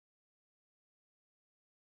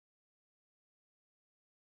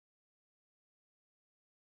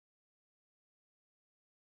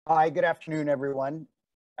Hi, good afternoon, everyone.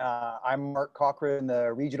 I'm Mark Cochrane,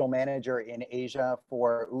 the Regional Manager in Asia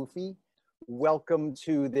for UFI. Welcome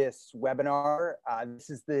to this webinar. This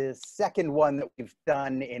is the second one that we've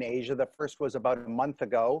done in Asia. The first was about a month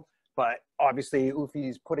ago, but obviously UFI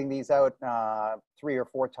is putting these out 3 or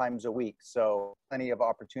 4 times a week, so plenty of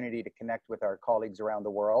opportunity to connect with our colleagues around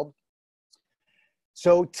the world.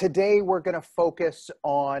 So today we're going to focus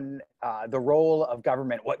on the role of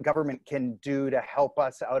government, what government can do to help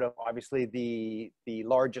us out of obviously the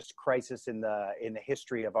largest crisis in the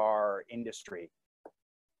history of our industry.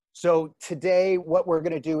 So today what we're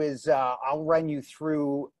going to do is I'll run you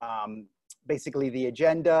through basically the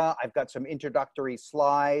agenda. I've got some introductory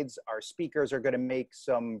slides. Our speakers are going to make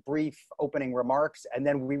some brief opening remarks, and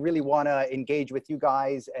then we really want to engage with you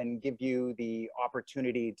guys and give you the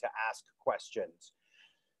opportunity to ask questions.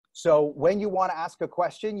 So when you want to ask a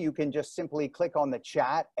question, you can just simply click on the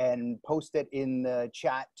chat and post it in the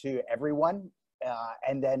chat to everyone.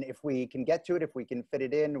 And then if we can get to it, if we can fit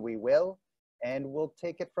it in, we will, and we'll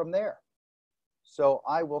take it from there. So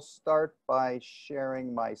I will start by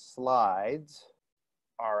sharing my slides.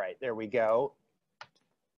 All right, there we go.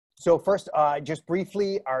 So first, just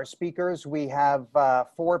briefly, our speakers, we have 4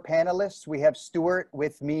 panelists. We have Stuart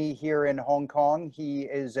with me here in Hong Kong. He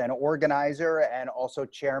is an organizer and also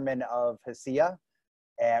chairman of HKECIA.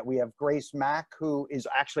 We have Grace Mack, who is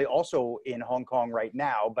actually also in Hong Kong right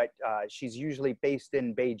now, but she's usually based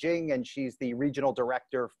in Beijing, and she's the regional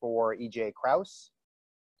director for EJ Krause.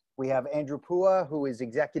 We have Andrew Phua, who is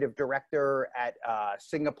executive director at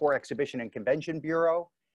Singapore Exhibition and Convention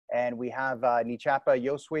Bureau. And we have Nichapa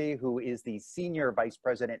Yoswee, who is the Senior Vice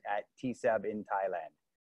President at HKECIA in Thailand.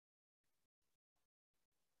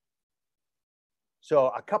 So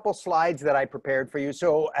a couple slides that I prepared for you.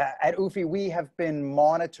 So at UFI, we have been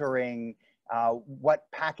monitoring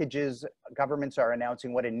what packages governments are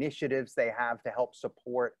announcing, what initiatives they have to help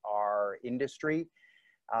support our industry.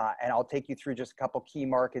 And I'll take you through just a couple key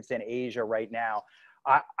markets in Asia right now.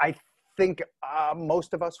 I think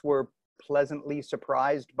most of us were pleasantly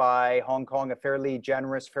surprised by Hong Kong, a fairly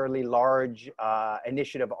generous, fairly large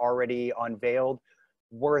initiative already unveiled,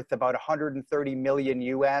 worth about 130 million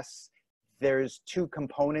US. There's 2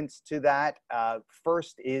 components to that.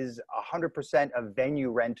 First is 100% of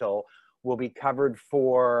venue rental will be covered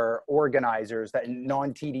for organizers, that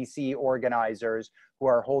non-TDC organizers who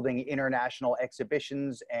are holding international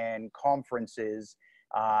exhibitions and conferences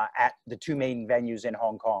at the 2 main venues in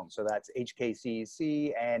Hong Kong. So that's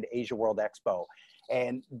HKECIA and Asia World Expo.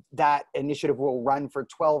 And that initiative will run for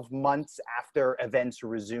 12 months after events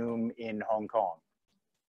resume in Hong Kong.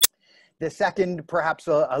 The second, perhaps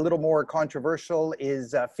a little more controversial,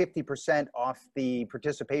 is 50% off the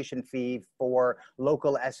participation fee for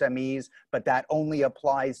local SMEs, but that only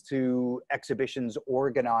applies to exhibitions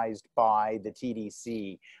organized by the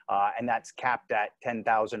TDC, and that's capped at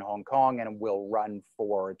 10,000 Hong Kong and will run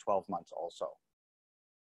for 12 months also.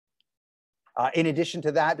 In addition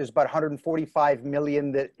to that, there's about 145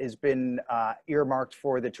 million that has been earmarked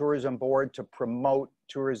for the tourism board to promote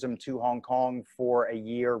tourism to Hong Kong for a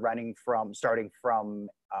year starting from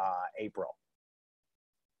April.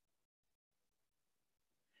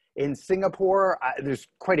 In Singapore, there's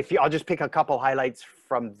quite a few. I'll just pick a couple highlights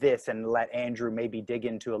from this and let Andrew maybe dig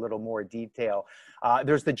into a little more detail.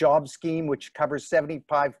 There's the job scheme, which covers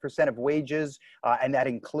 75% of wages, and that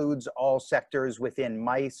includes all sectors within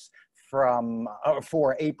MICE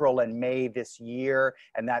for April and May this year,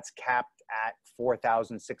 and that's capped at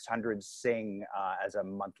 4,600 Sing as a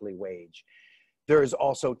monthly wage. There's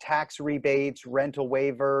also tax rebates, rental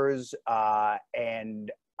waivers,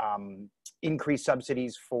 and increased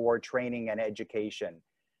subsidies for training and education.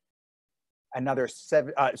 Another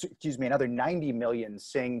 90 million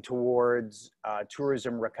Sing towards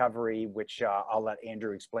tourism recovery, which I'll let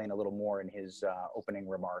Andrew explain a little more in his opening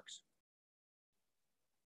remarks.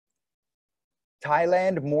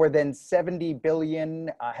 Thailand, more than 70 billion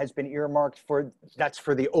has been earmarked that's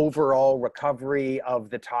for the overall recovery of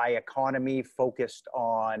the Thai economy focused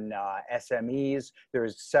on SMEs.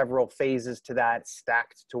 There's several phases to that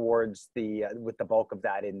stacked towards with the bulk of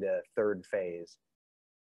that in the 3rd phase.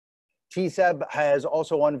 HKECIA has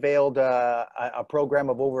also unveiled a program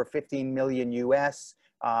of over 15 million US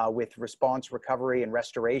with response, recovery, and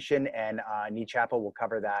restoration, and Nichapa will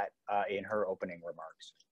cover that in her opening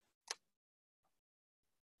remarks.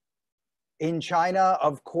 In China,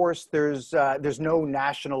 of course, there's no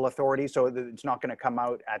national authority, so it's not going to come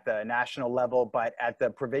out at the national level, but at the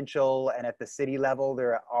provincial and at the city level,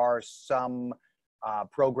 there are some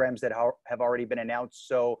programs that have already been announced.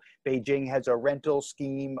 So Beijing has a rental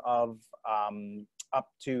scheme of up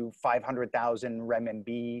to 500,000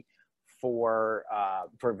 renminbi for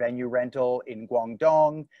venue rental in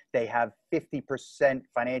Guangdong. They have 50%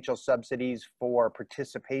 financial subsidies for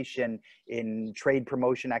participation in trade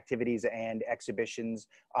promotion activities and exhibitions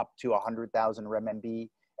up to 100,000 renminbi.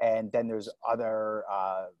 And then there's other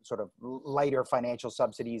sort of lighter financial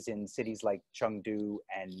subsidies in cities like Chengdu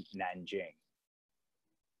and Nanjing.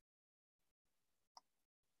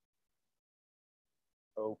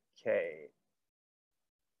 Okay.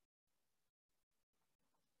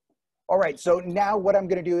 All right, so now what I'm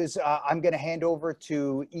going to do is I'm going to hand over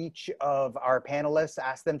to each of our panelists,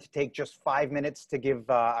 ask them to take just 5 minutes to give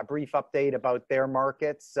a brief update about their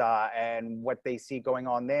markets and what they see going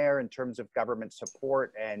on there in terms of government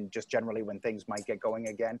support and just generally when things might get going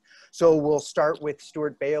again. So we'll start with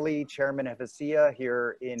Stuart Bailey, Chairman of HKECIA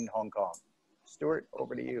here in Hong Kong. Stuart,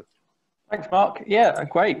 over to you. Thanks, Mark. Yeah,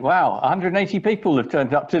 great. Wow, 180 people have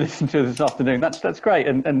turned up to listen to this afternoon. That's great,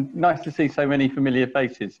 and nice to see so many familiar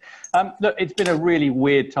faces. Look, it's been a really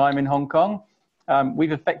weird time in Hong Kong.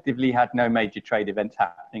 We've effectively had no major trade events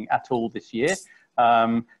happening at all this year.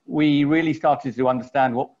 We really started to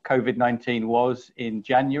understand what COVID-19 was in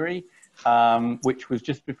January, which was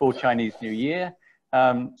just before Chinese New Year.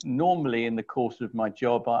 Normally, in the course of my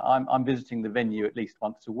job, I'm visiting the venue at least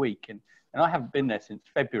once a week, and I haven't been there since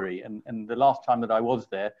February. And the last time that I was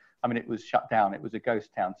there, I mean, it was shut down. It was a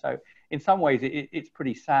ghost town. So in some ways, it's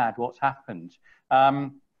pretty sad what's happened.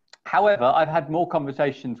 However, I've had more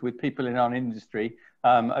conversations with people in our industry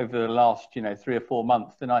over the last, 3 or 4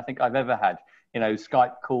 months than I think I've ever had.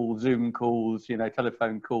 Skype calls, Zoom calls,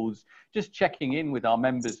 telephone calls, just checking in with our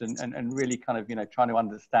members and really kind of, trying to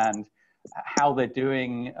understand how they're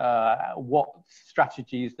doing, what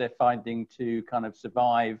strategies they're finding to kind of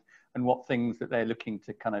survive, and what things that they're looking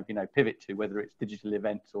to kind of, pivot to, whether it's digital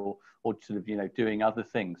events or sort of, doing other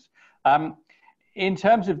things. In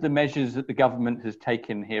terms of the measures that the government has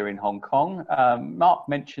taken here in Hong Kong, Mark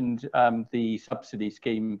mentioned the subsidy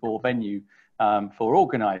scheme for venue for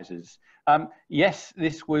organisers. Yes,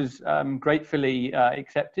 this was gratefully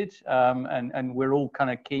accepted, and we're all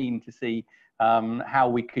kind of keen to see how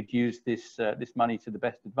we could use this money to the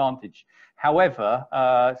best advantage. However,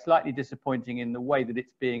 slightly disappointing in the way that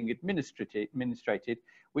it's being administrated,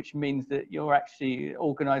 which means that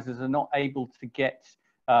organisers are not able to get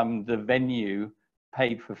the venue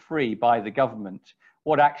paid for free by the government.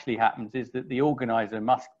 What actually happens is that the organiser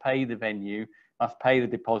must pay the venue, must pay the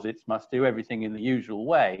deposits, must do everything in the usual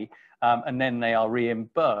way, and then they are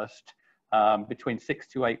reimbursed between 6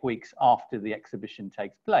 to 8 weeks after the exhibition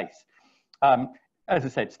takes place. As I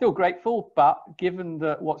said, still grateful, but given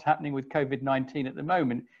that what's happening with COVID-19 at the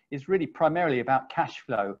moment is really primarily about cash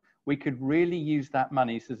flow, we could really use that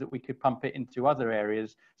money so that we could pump it into other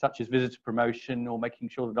areas, such as visitor promotion or making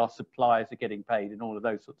sure that our suppliers are getting paid and all of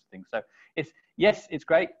those sorts of things. So yes, it's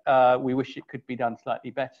great. We wish it could be done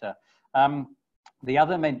slightly better. The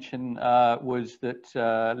other mention was that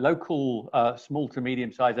local small to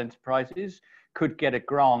medium-sized enterprises could get a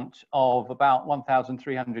grant of about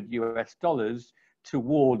 $1,300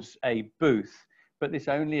 towards a booth, but this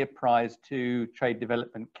only applies to Trade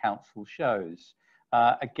Development Council shows.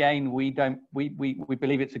 Again, we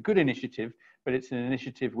believe it's a good initiative, but it's an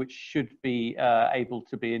initiative which should be able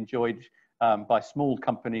to be enjoyed by small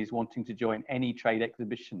companies wanting to join any trade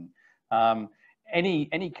exhibition.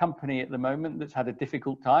 Any company at the moment that's had a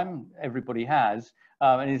difficult time, everybody has,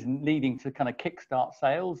 and is needing to kind of kickstart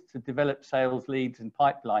sales, to develop sales leads and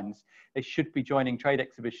pipelines, they should be joining trade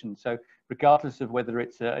exhibitions. So regardless of whether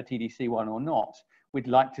it's a TDC one or not, we'd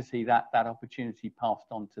like to see that opportunity passed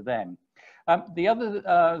on to them. The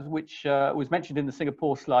other, which was mentioned in the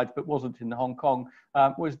Singapore slides but wasn't in the Hong Kong,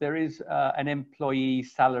 was there is an employee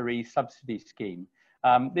salary subsidy scheme.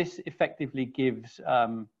 This effectively gives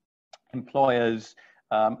employers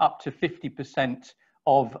up to 50%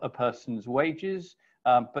 of a person's wages,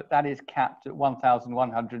 but that is capped at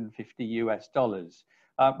 $1,150,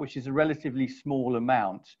 which is a relatively small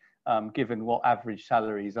amount given what average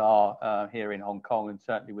salaries are here in Hong Kong and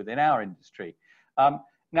certainly within our industry.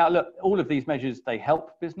 Now, look, all of these measures, they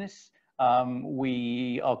help business.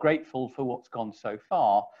 We are grateful for what's gone so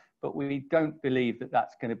far, but we don't believe that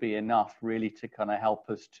that's going to be enough really to kind of help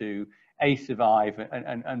us to A, survive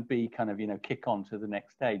and B, kind of, kick on to the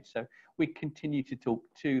next stage. So we continue to talk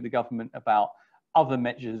to the government about other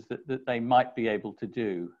measures that they might be able to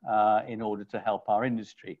do in order to help our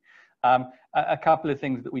industry. A couple of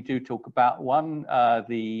things that we do talk about. One,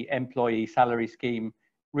 the employee salary scheme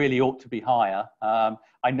really ought to be higher.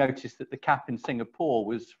 I noticed that the cap in Singapore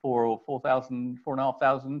was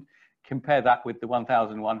 $4,500 compare that with the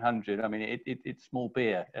 1,100. I mean, it's small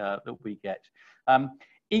beer that we get.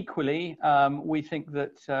 Equally, we think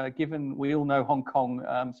that given we all know Hong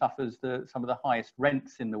Kong suffers some of the highest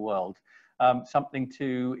rents in the world, something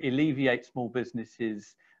to alleviate small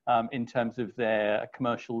businesses in terms of their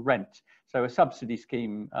commercial rent. So a subsidy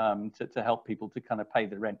scheme to help people to kind of pay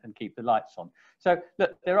the rent and keep the lights on. So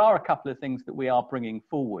look, there are a couple of things that we are bringing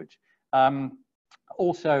forward.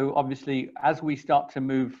 Also, obviously, as we start to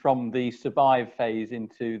move from the survive phase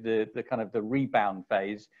into the kind of the rebound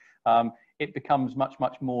phase, it becomes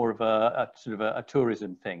much more of a sort of a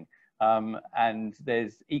tourism thing. And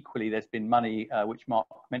there's been money, which Mark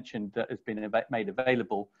mentioned, that has been made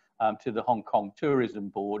available to the Hong Kong Tourism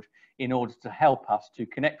Board in order to help us to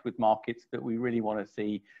connect with markets that we really want to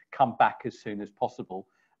see come back as soon as possible,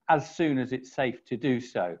 as soon as it's safe to do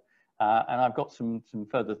so. And I've got some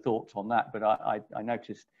further thoughts on that, but I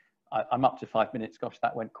noticed I'm up to 5 minutes. Gosh,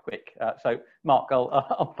 that went quick. So Mark,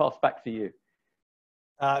 I'll pass back to you.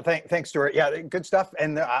 Thanks, Stuart. Yeah, good stuff.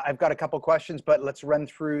 And I've got a couple questions, but let's run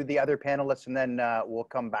through the other panelists and then we'll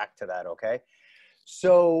come back to that, okay?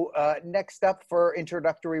 So next up for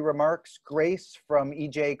introductory remarks, Grace from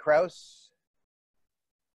EJ Krause.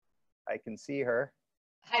 I can see her.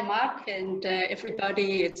 Hi, Mark, and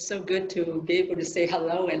everybody. It's so good to be able to say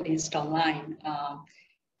hello, at least online.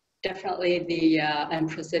 Definitely the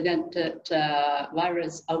unprecedented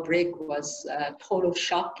virus outbreak was a total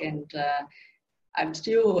shock, and I'm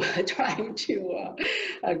still trying to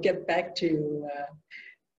get back to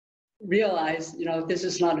realize, this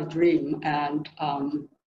is not a dream. And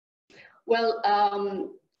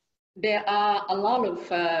there are a lot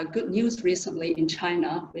of good news recently in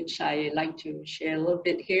China, which I like to share a little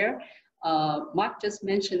bit here. Mark just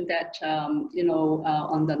mentioned that,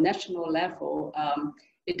 on the national level,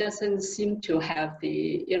 it doesn't seem to have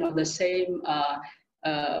the, the same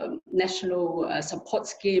national support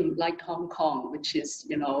scheme like Hong Kong, which is,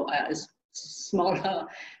 a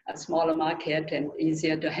smaller market and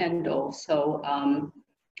easier to handle. So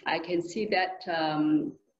I can see that,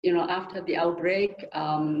 after the outbreak,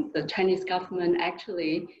 the Chinese government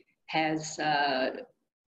actually has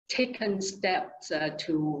taken steps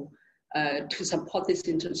to support this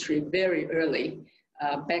industry very early,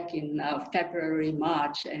 back in February,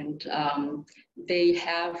 March, and they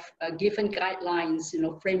have given guidelines,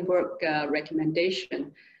 framework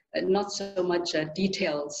recommendation, not so much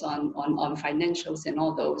details on financials and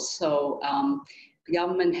all those. So the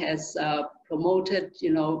government has promoted,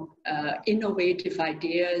 innovative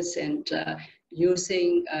ideas and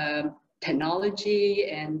using technology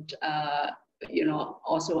and,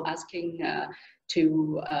 also asking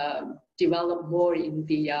to develop more in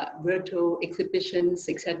the virtual exhibitions,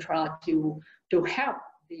 etc., to help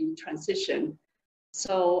the transition.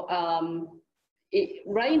 So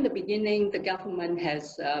right in the beginning, the government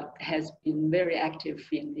has been very active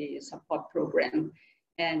in the support program,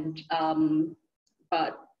 and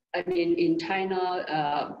but I mean in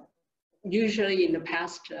China, usually in the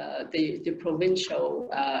past, the provincial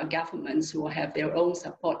governments will have their own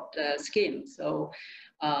support scheme. So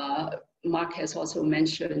Mark has also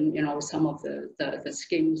mentioned, some of the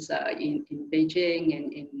schemes in Beijing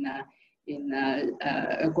and in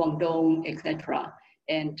Guangdong, etc.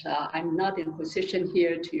 And I'm not in a position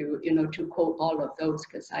here to, to quote all of those,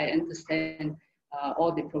 because I understand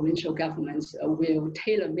all the provincial governments will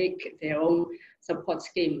tailor-make their own support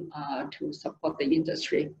scheme to support the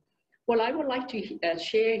industry. What I would like to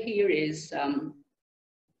share here is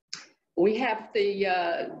we have the,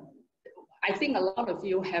 I think a lot of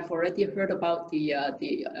you have already heard about the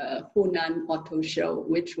Hunan Auto Show,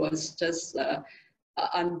 which was just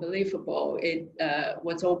unbelievable. It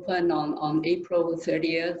was open on April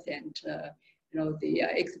 30th, and the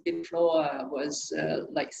exhibit floor was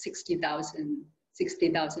like 60,000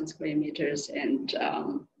 square meters, and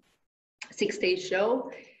 6-day show,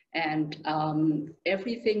 and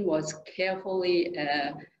everything was carefully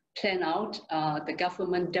planned out. The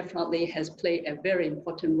government definitely has played a very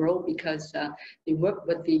important role, because they work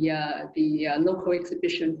with the local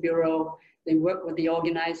exhibition bureau, they work with the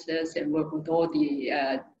organizers, and work with all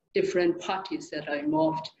the different parties that are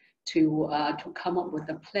involved to come up with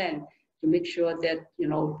a plan to make sure that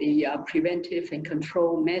the preventive and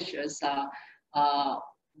control measures are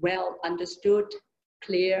well understood,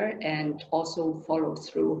 clear, and also follow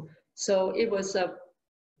through. So it was a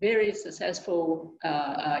very successful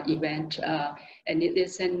event, and it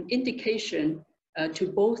is an indication to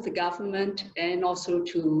both the government and also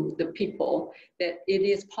to the people that it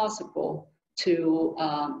is possible to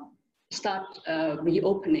start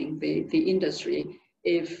reopening the industry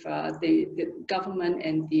if the government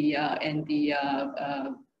and the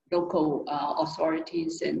local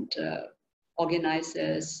authorities and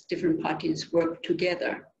organizers, different parties work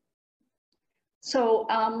together. So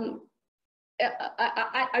I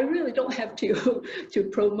really don't have to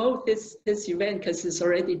promote this event because it's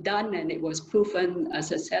already done and it was proven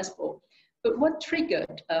successful. But what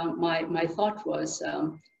triggered my thought was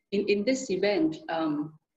in this event,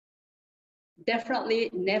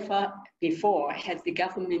 definitely never before has the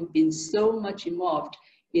government been so much involved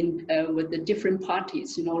in with the different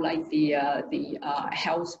parties, you know, like the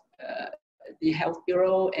health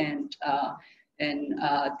bureau and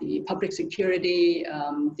the public security,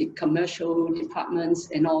 the commercial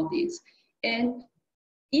departments, and all these. And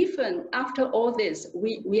even after all this,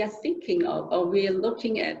 we are thinking of, or we are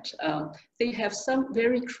looking at, they have some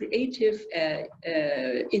very creative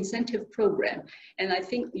incentive program. And I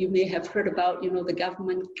think you may have heard about, you know, the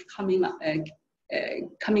government coming up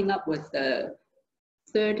with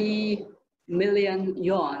 30 million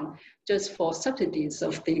yuan just for subsidies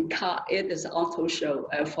of the car. It is an auto show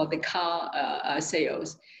for the car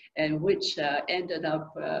sales, and which ended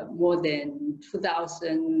up more than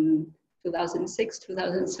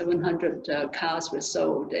 2,700 cars were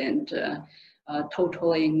sold, and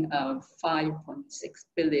totaling 5.6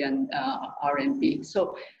 billion RMB.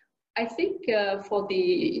 So I think for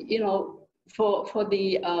the, you know, for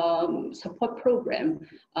the support program,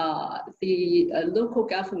 the local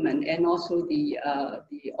government and also the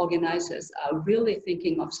organizers are really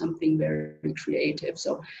thinking of something very creative.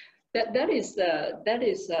 So that is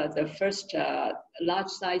the first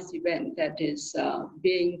large-size event that is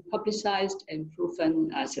being publicized and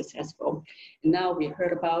proven successful. And now we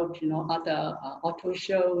heard about, you know, other auto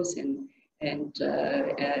shows and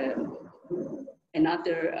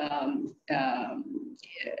other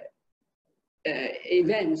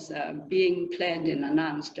events being planned and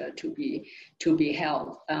announced to be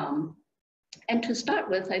held. And to start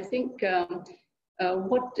with, I think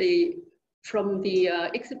from the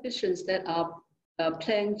exhibitions that are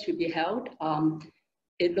planned to be held,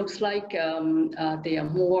 it looks like they are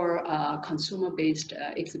more consumer-based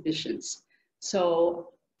exhibitions.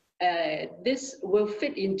 So this will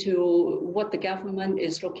fit into what the government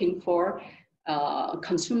is looking for.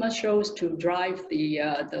 Consumer shows to drive the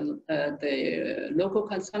local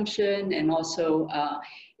consumption, and also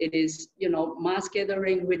it is, you know, mass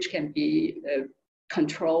gathering which can be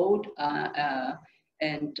controlled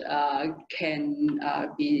and can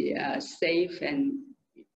be safe, and,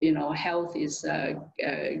 you know, health is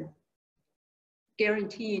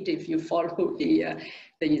guaranteed if you follow the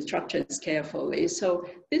instructions carefully. So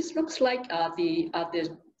this looks like the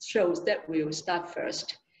shows that will start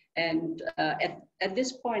first. And at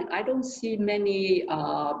this point, I don't see many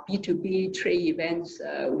B2B trade events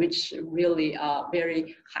which really are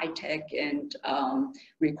very high-tech and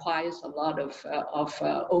requires a lot of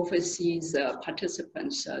overseas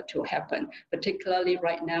participants to happen. Particularly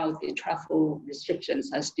right now, the travel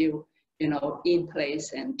restrictions are still, you know, in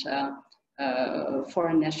place, and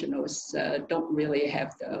foreign nationals don't really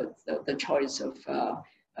have the choice of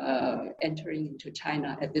entering into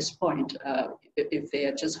China at this point if they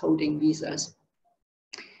are just holding visas.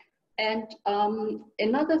 And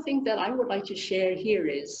another thing that I would like to share here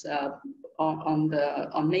is on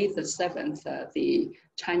May the 7th, the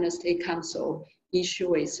China State Council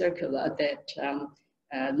issued a circular that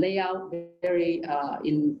lay out very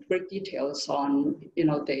in great details on, you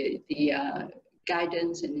know, the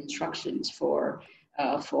guidance and instructions for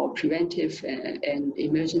preventive and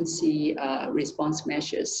emergency response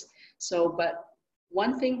measures. So, but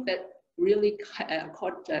one thing that really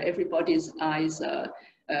caught everybody's eyes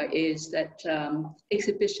is that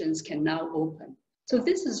exhibitions can now open. So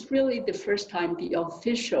this is really the first time the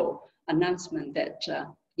official announcement that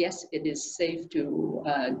yes, it is safe to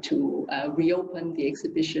reopen the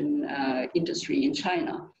exhibition industry in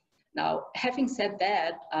China. Now, having said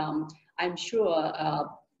that, I'm sure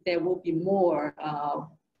there will be more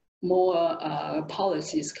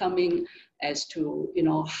policies coming as to, you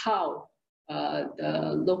know, how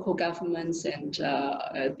the local governments and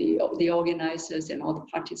the organizers and all the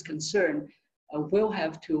parties concerned will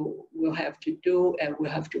have to do and will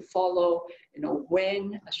have to follow, you know,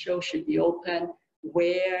 when a show should be open,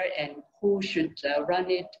 where and who should run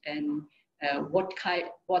it, and what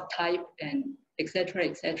type, and etc.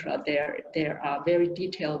 etc. There are very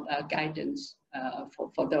detailed guidance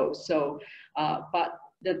for those. So, but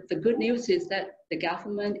the good news is that the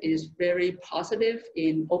government is very positive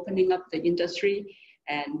in opening up the industry,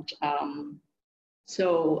 and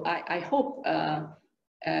so I hope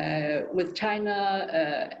with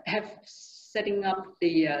China setting up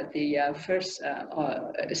the first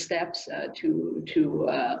steps to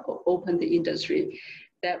open the industry,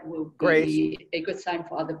 that will Great. be a good sign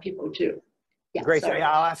for other people too. Yeah, Great. sorry. So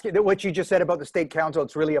I'll ask you what you just said about the State Council.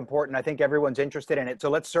 It's really important. I think everyone's interested in it. So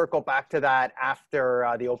let's circle back to that after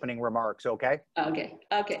the opening remarks. Okay. Okay.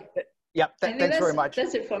 Okay. Yeah. Thanks very much.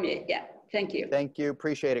 That's it for me. Yeah. Thank you. Thank you.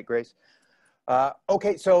 Appreciate it, Grace.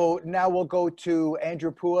 Okay. So now we'll go to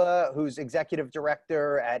Andrew Phua, who's Executive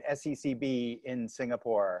Director at SECB in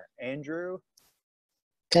Singapore. Andrew.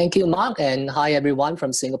 Thank you, Mark, and hi everyone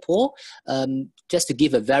from Singapore. Just to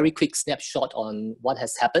give a very quick snapshot on what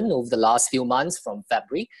has happened over the last few months from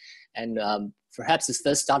February, and perhaps to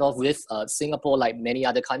first start off with Singapore, like many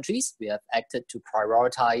other countries, we have acted to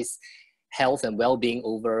prioritize health and well-being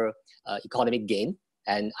over economic gain.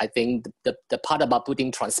 And I think the part about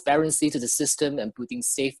putting transparency to the system and putting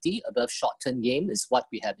safety above short-term gain is what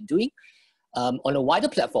we have been doing. On a wider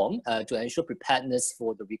platform, to ensure preparedness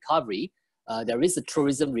for the recovery, there is a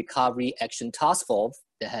Tourism Recovery Action Task Force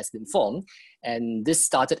that has been formed, and this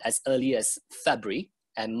started as early as February,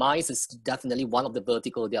 and MICE is definitely one of the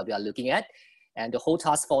verticals that we are looking at, and the whole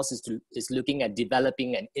task force is looking at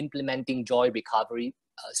developing and implementing joy recovery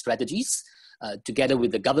strategies together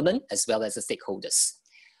with the government as well as the stakeholders.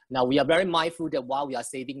 Now, we are very mindful that while we are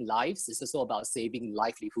saving lives, it's also about saving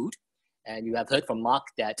livelihood. And you have heard from Mark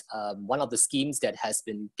that one of the schemes that has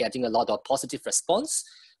been getting a lot of positive response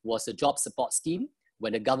was a job support scheme,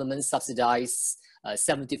 where the government subsidized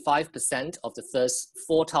 75% of the first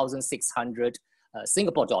 4,600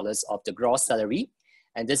 Singapore dollars of the gross salary.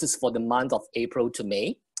 And this is for the month of April to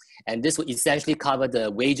May. And this will essentially cover the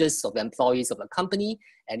wages of employees of a company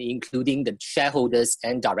and including the shareholders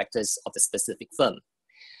and directors of the specific firm.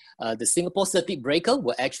 The Singapore Circuit Breaker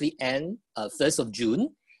will actually end 1st of June.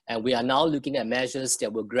 And we are now looking at measures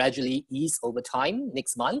that will gradually ease over time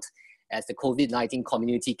next month as the COVID-19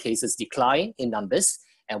 community cases decline in numbers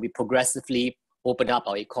and we progressively open up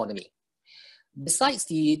our economy. Besides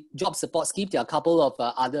the job support scheme, there are a couple of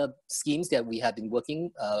other schemes that we have been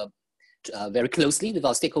working very closely with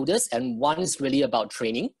our stakeholders, and one is really about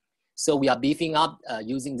training. So we are beefing up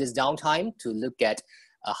using this downtime to look at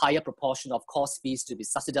a higher proportion of course fees to be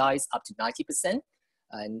subsidized up to 90%.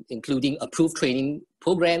 And including approved training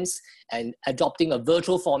programs and adopting a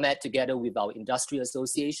virtual format together with our industry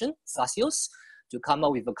association, SASIOS, to come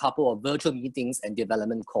up with a couple of virtual meetings and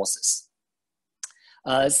development courses.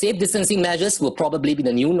 Safe distancing measures will probably be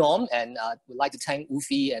the new norm, and we'd like to thank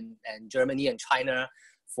UFI and Germany and China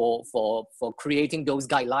for creating those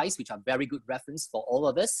guidelines, which are very good reference for all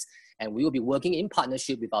of us. And we will be working in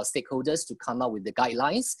partnership with our stakeholders to come up with the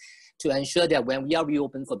guidelines to ensure that when we are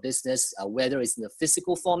reopened for business, whether it's in a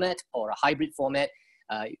physical format or a hybrid format,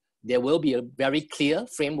 there will be a very clear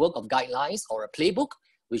framework of guidelines or a playbook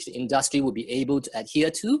which the industry will be able to adhere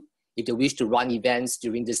to if they wish to run events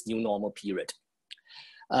during this new normal period.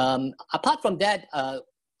 Apart from that,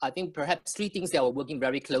 I think perhaps three things that we're working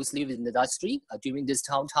very closely with the industry during this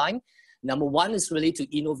downtime. Number one is really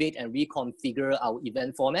to innovate and reconfigure our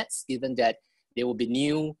event formats, given that there will be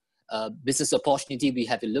new business opportunity we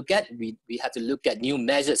have to look at. We have to look at new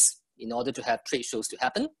measures in order to have trade shows to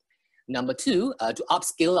happen. Number two, to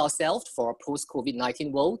upskill ourselves for a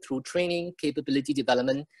post-COVID-19 world through training, capability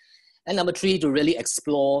development. And number three, to really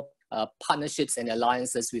explore partnerships and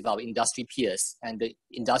alliances with our industry peers and the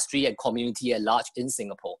industry and community at large in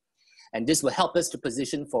Singapore. And this will help us to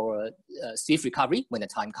position for a swift recovery when the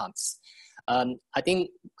time comes. I think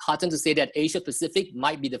heartened to say that Asia Pacific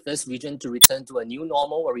might be the first region to return to a new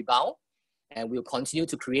normal or rebound. And we'll continue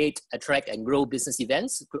to create, attract, and grow business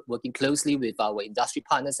events, working closely with our industry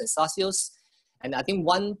partners and SASIOS. And I think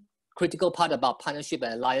one critical part about partnership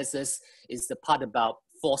and alliances is the part about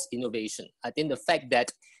forced innovation. I think the fact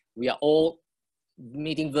that we are all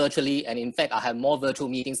meeting virtually, and in fact, I have more virtual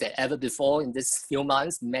meetings than ever before in this few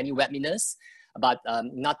months, many webinars, but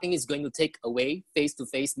nothing is going to take away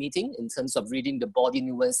face-to-face meeting in terms of reading the body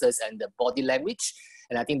nuances and the body language.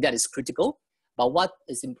 And I think that is critical. But what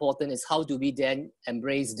is important is how do we then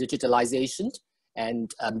embrace digitalization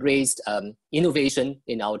and embrace innovation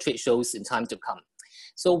in our trade shows in time to come.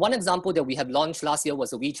 So one example that we have launched last year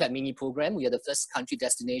was a WeChat mini program. We are the first country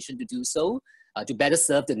destination to do so, to better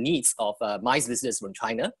serve the needs of MICE visitors from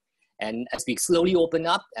China. And as we slowly open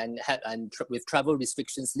up and with travel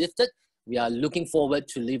restrictions lifted, we are looking forward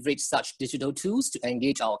to leverage such digital tools to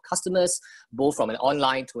engage our customers, both from an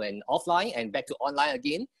online to an offline and back to online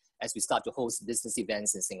again, as we start to host business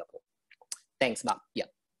events in Singapore. Thanks, Mark. Yeah.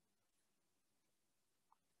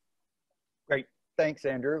 Great. Thanks,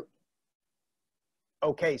 Andrew.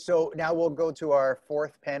 Okay, so now we'll go to our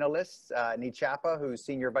fourth panelist, Nichapa, who's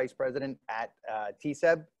Senior Vice President at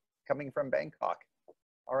TSEB, coming from Bangkok.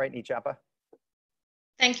 All right, Nichapa.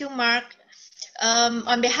 Thank you, Mark.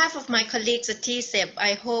 On behalf of my colleagues at TCEP,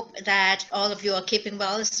 I hope that all of you are keeping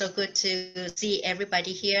well. It's so good to see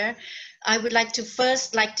everybody here. I would like to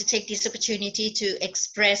take this opportunity to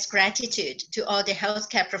express gratitude to all the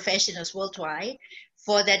healthcare professionals worldwide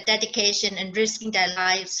for their dedication and risking their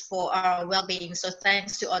lives for our well-being. So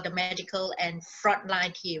thanks to all the medical and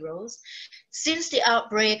frontline heroes. Since the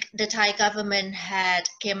outbreak, the Thai government had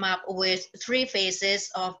came up with 3 phases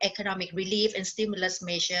of economic relief and stimulus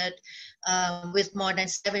measures with more than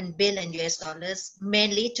 $7 billion,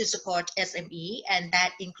 mainly to support SME, and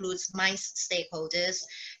that includes MICE stakeholders,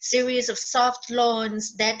 series of soft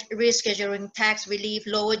loans, debt rescheduling, tax relief,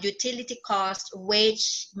 lower utility costs,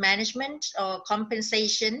 wage management or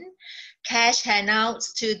compensation, cash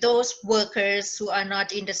handouts to those workers who are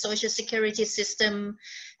not in the social security system,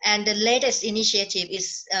 and the latest initiative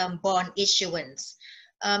is bond issuance.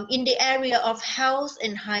 In the area of health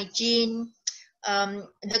and hygiene,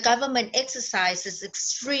 the government exercises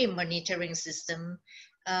extreme monitoring system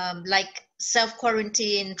like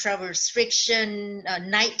self-quarantine, travel restriction,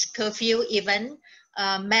 night curfew even,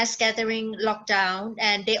 mass gathering, lockdown,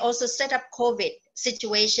 and they also set up COVID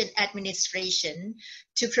situation administration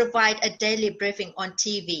to provide a daily briefing on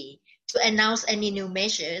TV, to announce any new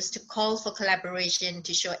measures, to call for collaboration,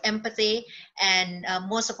 to show empathy, and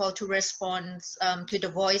most of all to respond to the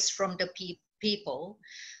voice from the people.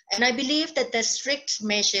 And I believe that the strict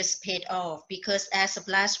measures paid off, because as of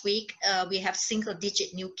last week, we have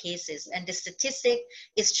single-digit new cases, and the statistic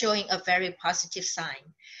is showing a very positive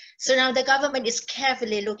sign. So now the government is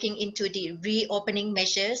carefully looking into the reopening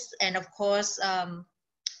measures, and of course,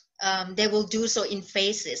 they will do so in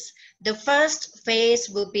phases. The first phase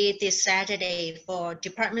will be this Saturday for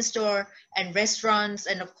department store and restaurants,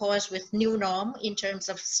 and of course with new norm in terms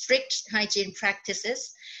of strict hygiene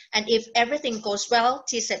practices. And if everything goes well,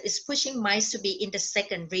 TCEP is pushing MICE to be in the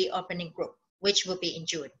second reopening group, which will be in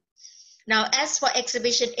June. Now, as for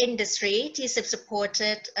exhibition industry, TCEP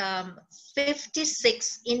supported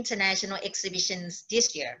 56 international exhibitions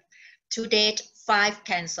this year. To date, 5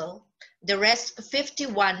 canceled. The rest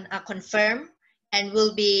 51 are confirmed and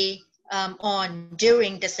will be on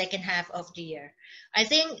during the second half of the year. I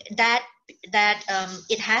think that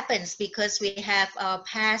it happens because we have our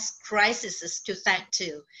past crises to thank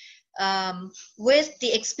to. With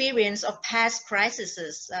the experience of past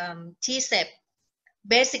crises, TCEP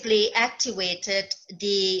basically activated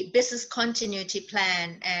the business continuity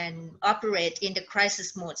plan and operate in the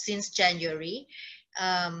crisis mode since January.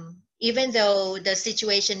 Even though the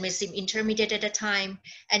situation may seem intermediate at the time.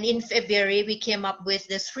 And in February, we came up with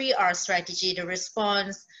the 3R strategy, the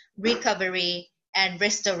response, recovery, and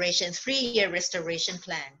restoration, 3-year restoration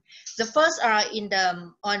plan. The first R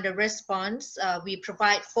on the response, we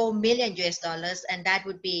provide $4 million, and that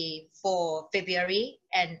would be for February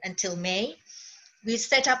and until May. We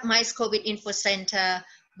set up MICE COVID Info Center.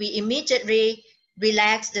 We immediately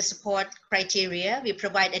relax the support criteria. We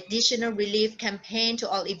provide additional relief campaign to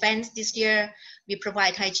all events this year. We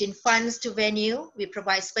provide hygiene funds to venue. We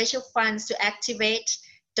provide special funds to activate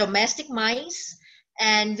domestic MICE.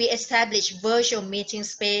 And we establish virtual meeting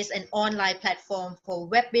space and online platform for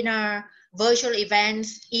webinar, virtual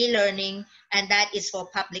events, e-learning, and that is for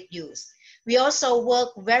public use. We also work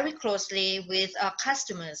very closely with our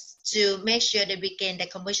customers to make sure that we gain the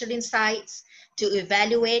commercial insights, to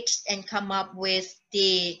evaluate and come up with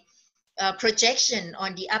the projection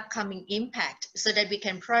on the upcoming impact so that we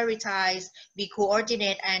can prioritize, we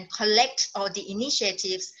coordinate and collect all the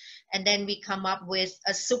initiatives, and then we come up with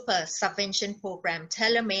a super subvention program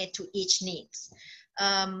tailor-made to each needs.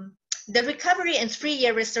 The recovery and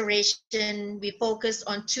 3-year restoration, we focus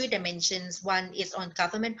on 2 dimensions. One is on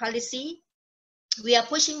government policy. We are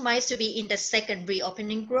pushing MICE to be in the second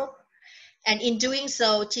reopening group. And in doing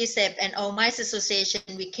so, TCEP and our MICE Association,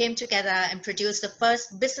 we came together and produced the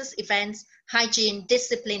first business events, hygiene,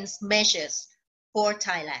 disciplines measures for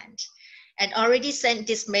Thailand. And already sent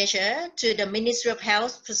this measure to the Ministry of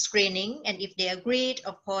Health for screening. And if they agreed,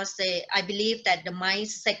 of course, I believe that the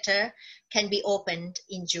MICE sector can be opened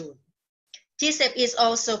in June. TCEP is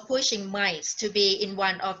also pushing MICE to be in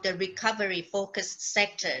one of the recovery-focused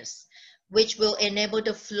sectors, which will enable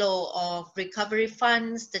the flow of recovery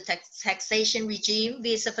funds, the taxation regime,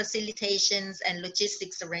 visa facilitations, and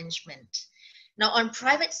logistics arrangement. Now, on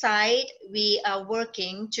private side, we are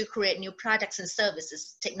working to create new products and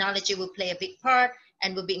services. Technology will play a big part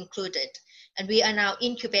and will be included. And we are now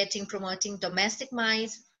incubating, promoting domestic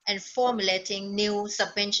MICE, and formulating new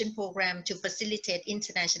subvention program to facilitate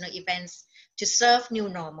international events to serve new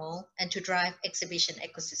normal and to drive exhibition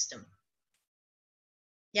ecosystem.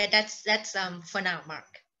 Yeah, that's for now, Mark.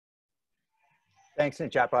 Thanks,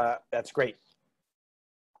 Nichapa. That's great.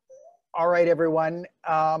 All right, everyone.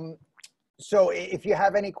 So if you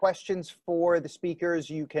have any questions for the speakers,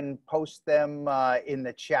 you can post them in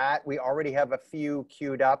the chat. We already have a few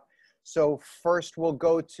queued up. So first we'll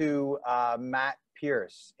go to Matt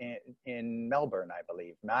Pierce in Melbourne, I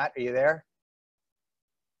believe. Matt, are you there?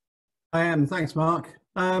 I am. Thanks, Mark.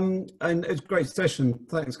 And it's a great session.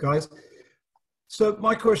 Thanks, guys. So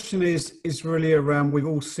my question is really around, we've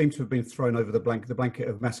all seemed to have been thrown over the blanket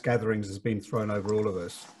of mass gatherings has been thrown over all of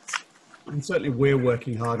us. And certainly we're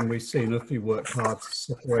working hard, and we've seen UFI work hard to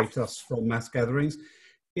separate us from mass gatherings.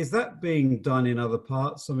 Is that being done in other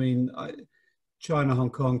parts? I mean, China,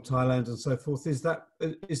 Hong Kong, Thailand, and so forth. Is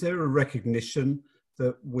there a recognition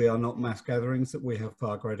that we are not mass gatherings, that we have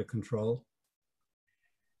far greater control?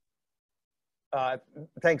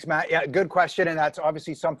 Thanks, Matt. Yeah, good question. And that's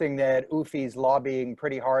obviously something that UFI is lobbying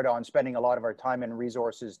pretty hard on, spending a lot of our time and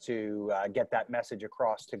resources to get that message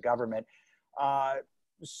across to government.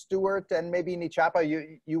 Stuart and maybe Nichapa,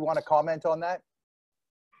 you want to comment on that?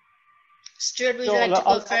 Stuart, would you like to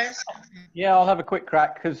go first? Yeah, I'll have a quick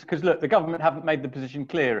crack because look, the government haven't made the position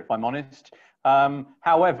clear, if I'm honest.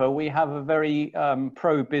 However, we have a very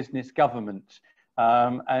pro-business government,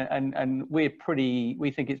 and we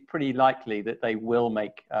think it's pretty likely that they will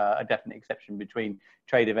make a definite exception between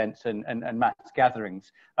trade events and mass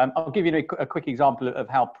gatherings. I'll give you a quick example of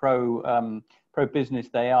how pro-business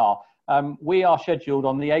they are. We are scheduled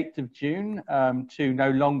on the 8th of June to no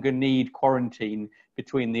longer need quarantine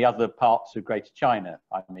between the other parts of Greater China.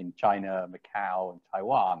 I mean, China, Macau, and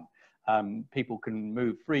Taiwan. People can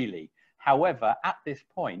move freely. However, at this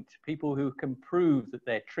point, people who can prove that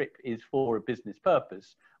their trip is for a business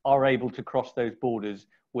purpose are able to cross those borders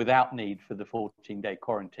without need for the 14-day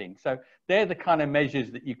quarantine. So they're the kind of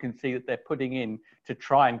measures that you can see that they're putting in to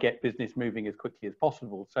try and get business moving as quickly as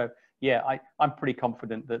possible. So yeah, I'm pretty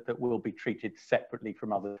confident that we'll be treated separately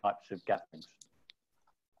from other types of gatherings.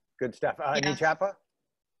 Good stuff. Nichapa?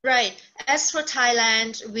 Right. As for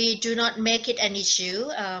Thailand, we do not make it an issue.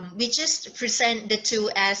 We just present the two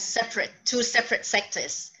as two separate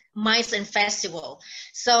sectors, MICE and festival.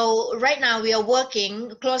 So right now we are working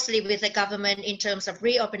closely with the government in terms of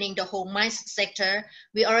reopening the whole MICE sector.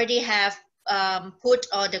 We already have put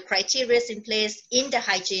all the criteria in place in the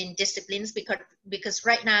hygiene disciplines because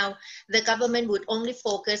right now the government would only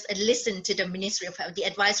focus and listen to the Ministry of Health, the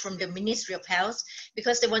advice from the Ministry of Health,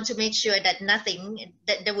 because they want to make sure that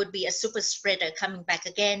that there would be a super spreader coming back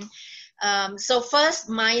again. So first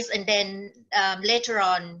MICE and then later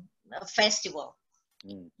on festival.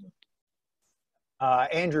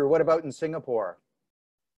 Andrew, what about in Singapore?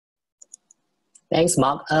 Thanks,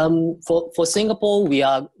 Mark. For Singapore, we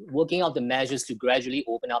are working out the measures to gradually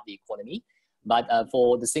open up the economy. But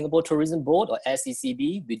for the Singapore Tourism Board, or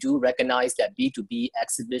SCCB, we do recognize that B2B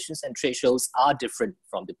exhibitions and trade shows are different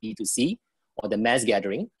from the B2C or the mass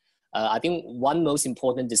gathering. I think one most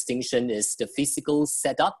important distinction is the physical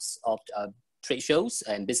setups of trade shows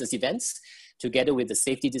and business events, together with the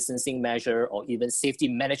safety distancing measure or even safety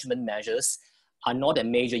management measures, are not a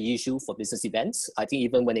major issue for business events. I think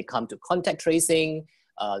even when it comes to contact tracing,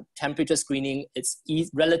 temperature screening, it's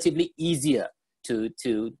relatively easier to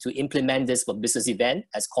implement this for business event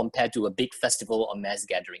as compared to a big festival or mass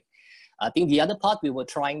gathering. I think the other part we were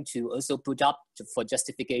trying to also put up for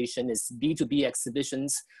justification is B2B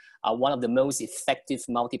exhibitions are one of the most effective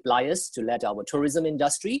multipliers to let our tourism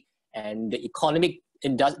industry and the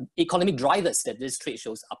economic drivers that these trade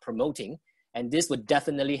shows are promoting. And this would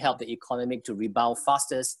definitely help the economy to rebound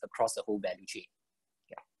fastest across the whole value chain.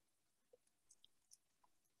 Yeah.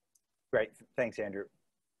 Great, thanks, Andrew.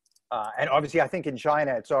 And obviously, I think in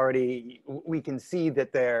China, it's already, we can see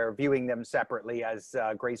that they're viewing them separately. As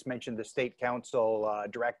Grace mentioned, the State Council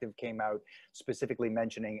directive came out specifically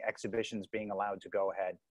mentioning exhibitions being allowed to go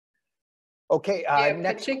ahead. Okay, yeah,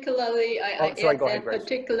 next. Particularly, Go ahead, Grace.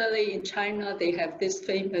 Particularly in China, they have this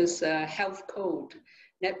famous health code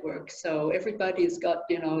network. So everybody's got,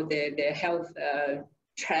 their health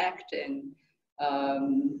tracked and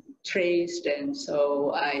traced. And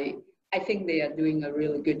so I think they are doing a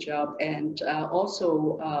really good job. And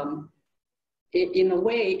also, in a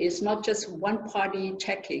way, it's not just one party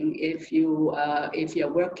checking. If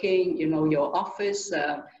you're working, your office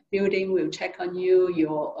building will check on you,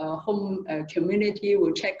 your home community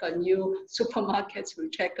will check on you, supermarkets will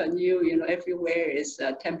check on you, everywhere is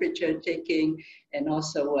temperature taking, and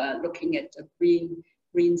also looking at the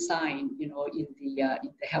green sign, in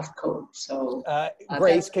the health code. So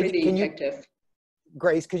Grace, that's pretty effective.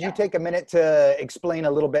 Grace, could you take a minute to explain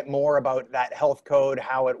a little bit more about that health code,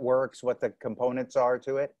 how it works, what the components are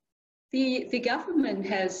to it? The government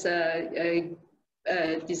has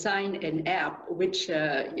designed an app which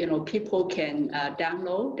you know, people can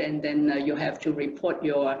download, and then you have to report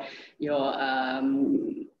your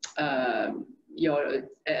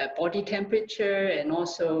body temperature, and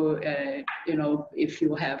also you know, if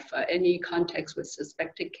you have any contacts with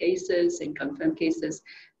suspected cases and confirmed cases,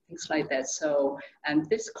 things like that. So, and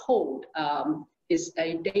this code is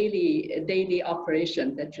a daily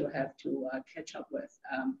operation that you have to catch up with.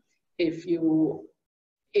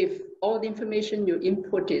 If all the information you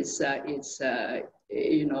input is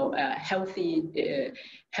you know, healthy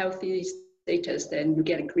status, then you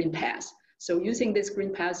get a green pass. So using this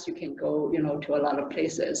green pass, you can go, you know, to a lot of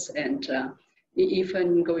places, and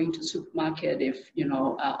even going to supermarket, if you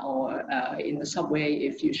know, or in the subway,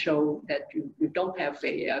 if you show that you don't have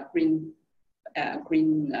a green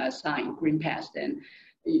sign, green pass, then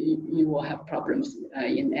you will have problems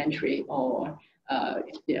in entry, or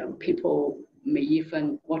you know, people may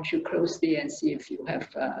even watch you closely and see if you have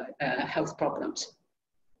health problems.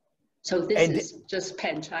 So this is just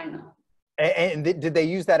pan-China. And did they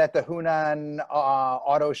use that at the Hunan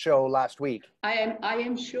Auto Show last week? I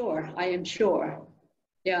am sure.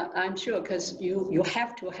 Yeah, I'm sure, because you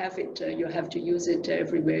have to have it. You have to use it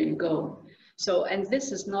everywhere you go. So, and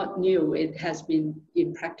this is not new. It has been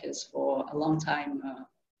in practice for a long time.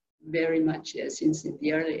 Very much since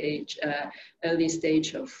the early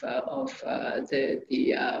stage of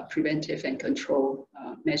the preventive and control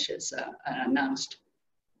measures announced.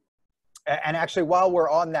 And actually, while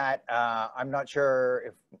we're on that, I'm not sure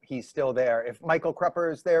if he's still there. If Michael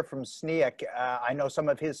Krupper is there from SNIEC, I know some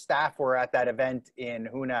of his staff were at that event in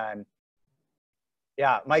Hunan.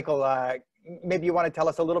 Yeah, Michael, maybe you want to tell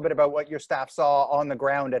us a little bit about what your staff saw on the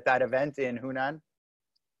ground at that event in Hunan?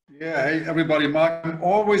 Yeah, hey everybody, Mark, I'm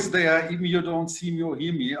always there, even you don't see me or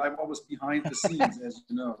hear me. I'm always behind the scenes, as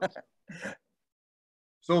you know.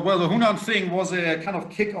 So, well, the Hunan thing was a kind of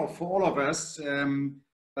kickoff for all of us.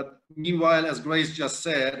 But meanwhile, as Grace just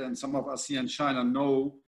said, and some of us here in China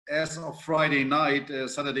know, as of Friday night,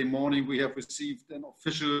 Saturday morning, we have received an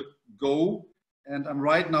official go. And I'm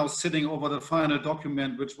right now sitting over the final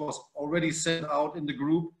document, which was already sent out in the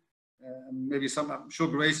group. Maybe I'm sure,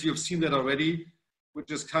 Grace, you've seen that already, which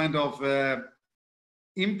is kind of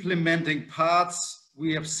implementing parts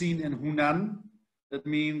we have seen in Hunan. That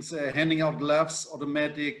means handing out gloves,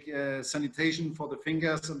 automatic sanitation for the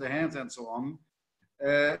fingers and the hands and so on.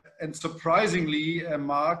 And surprisingly,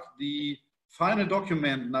 Mark, the final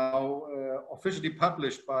document now officially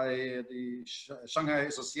published by the Shanghai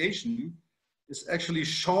Association is actually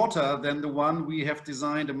shorter than the one we have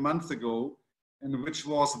designed a month ago, and which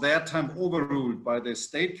was that time overruled by the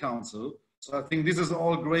State Council. So I think this is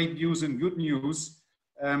all great news and good news.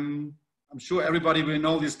 I'm sure everybody will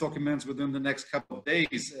know these documents within the next couple of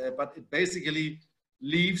days, but it basically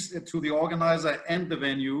leaves it to the organizer and the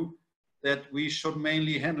venue that we should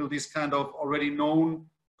mainly handle these kind of already known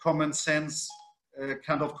common sense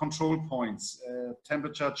kind of control points,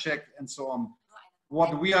 temperature check and so on.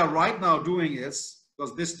 What we are right now doing is,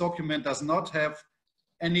 because this document does not have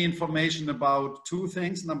any information about two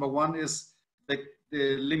things. Number one is the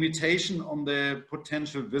limitation on the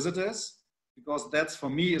potential visitors, because that's for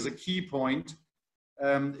me is a key point.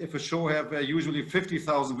 If a show have usually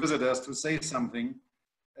 50,000 visitors to say something,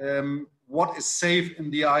 what is safe in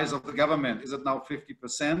the eyes of the government? Is it now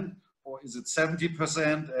 50% or is it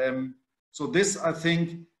 70%? So this, I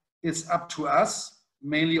think, is up to us,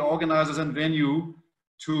 mainly organizers and venue,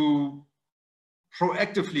 to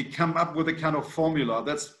proactively come up with a kind of formula.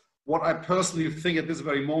 That's what I personally think at this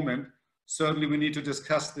very moment. Certainly we need to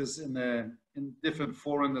discuss this in different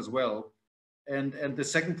forums as well. And the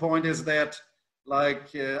second point is that,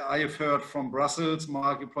 like I have heard from Brussels,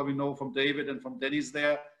 Mark, you probably know from David and from Dennis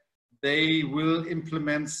there, they will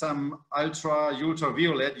implement some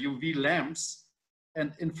ultraviolet UV lamps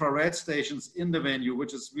and infrared stations in the venue,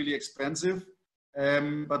 which is really expensive.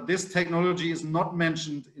 But this technology is not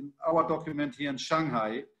mentioned in our document here in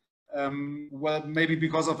Shanghai. Well, maybe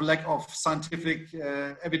because of lack of scientific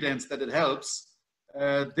evidence that it helps.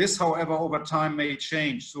 This, however, over time may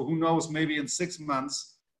change. So who knows, maybe in 6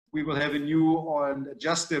 months, we will have a new or an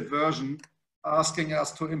adjusted version asking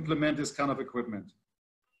us to implement this kind of equipment.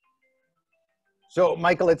 So,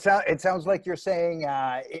 Michael, it sounds like you're saying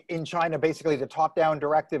in China, basically the top-down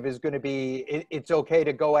directive is going to be it's okay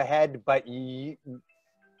to go ahead, but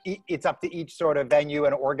it's up to each sort of venue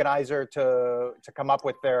and organizer to come up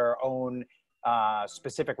with their own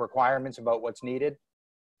specific requirements about what's needed.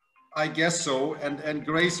 I guess so. And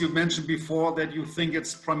Grace, you mentioned before that you think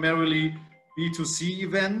it's primarily B2C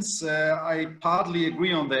events. I partly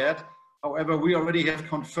agree on that. However, we already have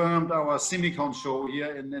confirmed our Semicon show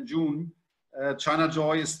here in June. China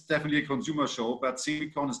Joy is definitely a consumer show, but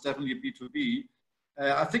CEMICON is definitely a B2B.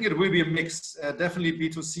 I think it will be a mix. Definitely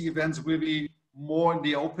B2C events will be more in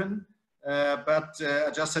the open. But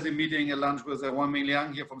I just had a meeting, a lunch with Wang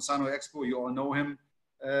Mingliang here from Sino Expo. You all know him.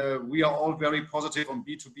 We are all very positive on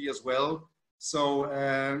B2B as well. So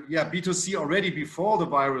yeah, B2C already before the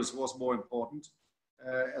virus was more important,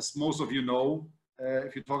 as most of you know,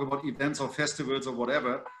 if you talk about events or festivals or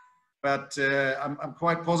whatever. But I'm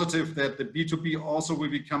quite positive that the B2B also will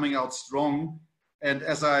be coming out strong. And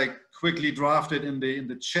as I quickly drafted in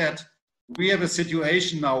the chat, we have a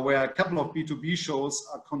situation now where a couple of B2B shows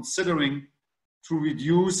are considering to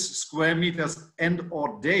reduce square meters and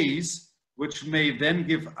or days, which may then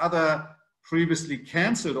give other previously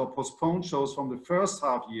canceled or postponed shows from the first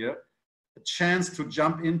half year a chance to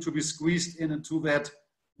jump in, to be squeezed in into that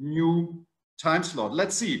new time slot.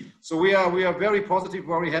 Let's see. So we are very positive,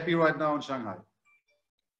 very happy right now in Shanghai.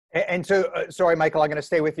 And so, sorry, Michael, I'm going to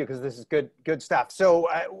stay with you because this is good stuff. So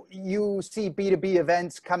you see B2B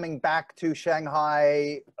events coming back to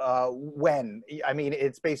Shanghai when? I mean,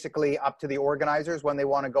 it's basically up to the organizers when they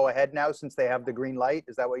want to go ahead now since they have the green light.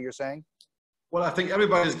 Is that what you're saying? Well, I think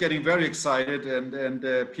everybody is getting very excited,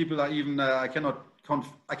 and people are even, I can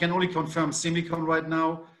only confirm CEMICON right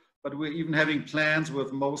now, but we're even having plans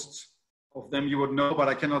with most of them you would know, but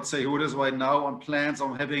I cannot say who it is right now, on plans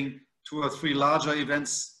on having 2 or 3 larger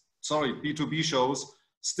events, sorry, B2B shows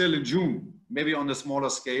still in June, maybe on a smaller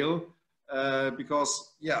scale,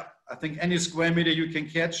 because yeah, I think any square meter you can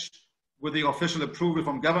catch with the official approval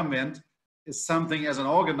from government is something as an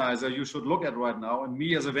organizer you should look at right now. And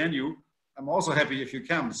me as a venue, I'm also happy if you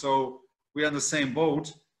come. So we're in the same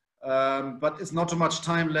boat, but it's not too much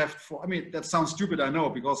time left for, I mean, that sounds stupid, I know,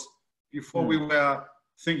 because before we were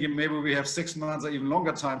thinking maybe we have 6 months or even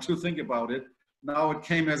longer time to think about it. Now it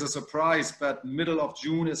came as a surprise, but middle of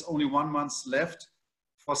June is only 1 month left.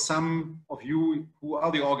 For some of you who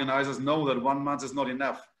are the organizers know that 1 month is not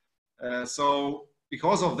enough. So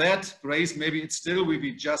because of that, Grace, maybe it still will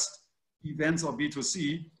be just events or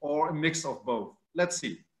B2C or a mix of both. Let's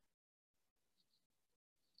see.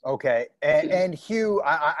 Okay, and Hugh,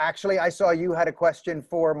 I saw you had a question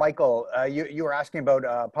for Michael. You were asking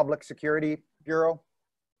about Public Security Bureau.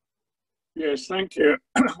 Yes, thank you.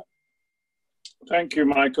 Thank you,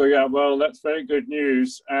 Michael. Yeah, well, that's very good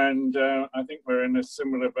news. And I think we're in a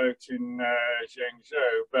similar boat in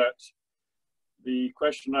Zhengzhou. But the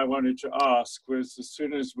question I wanted to ask was, as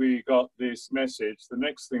soon as we got this message, the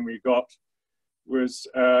next thing we got was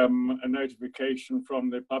a notification from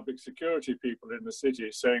the public security people in the city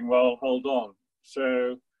saying, well, hold on.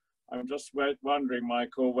 So I'm just wondering,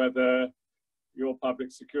 Michael, whether your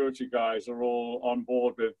public security guys are all on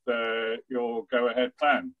board with your go-ahead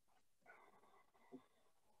plan.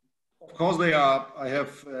 Of course they are. I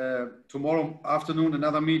have tomorrow afternoon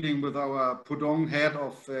another meeting with our Pudong head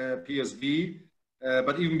of PSV.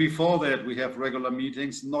 But even before that, we have regular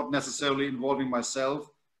meetings, not necessarily involving myself,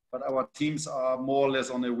 but our teams are more or less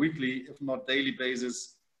on a weekly, if not daily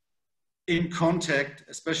basis, in contact,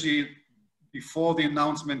 especially before the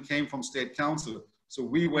announcement came from State Council. So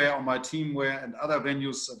we were, on my team were, and other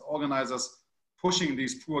venues and organizers pushing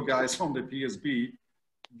these poor guys from the PSB,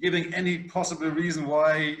 giving any possible reason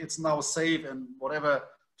why it's now safe and whatever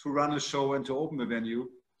to run a show and to open the venue.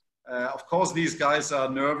 Of course, these guys are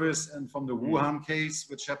nervous, and from the Wuhan case,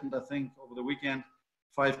 which happened, I think, over the weekend,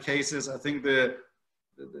 5 cases, I think the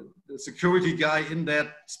security guy in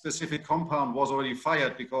that specific compound was already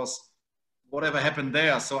fired because whatever happened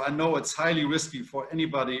there. So I know it's highly risky for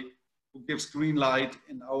anybody who gives green light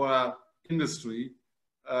in our industry.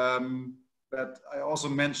 But I also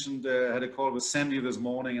mentioned, had a call with Sandy this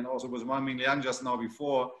morning and also with Wang Mingliang just now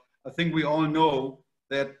before. I think we all know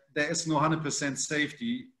that there is no 100%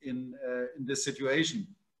 safety in this situation.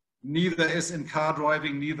 Neither is in car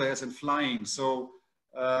driving, neither is in flying. So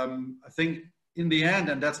I think in the end,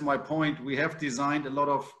 and that's my point, we have designed a lot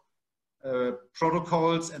of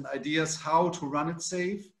protocols and ideas how to run it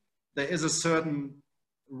safe. There is a certain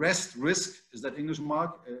risk, is that English,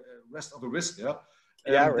 Mark? Rest of the risk, yeah?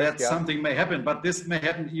 Yeah, that something may happen, but this may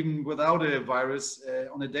happen even without a virus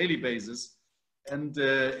on a daily basis. And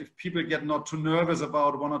if people get not too nervous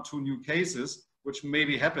about 1 or 2 new cases, which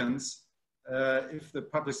maybe happens, if the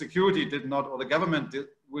public security did not, or the government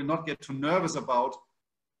will not get too nervous about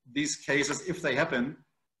these cases, if they happen,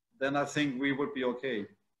 then I think we would be okay.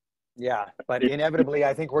 Yeah, but inevitably,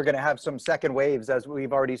 I think we're going to have some second waves, as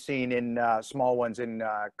we've already seen in small ones in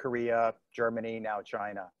Korea, Germany, now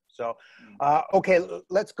China. So, okay,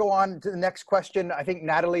 let's go on to the next question. I think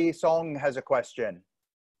Natalie Song has a question.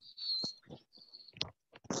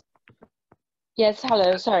 Yes,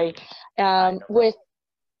 hello, sorry. With,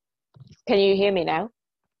 can you hear me now?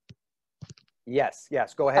 Yes,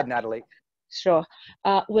 yes. Go ahead, Natalie. Sure.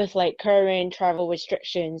 With like current travel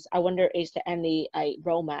restrictions, I wonder, is there any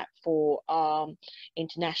roadmap for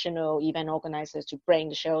international event organizers to bring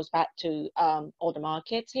the shows back to all the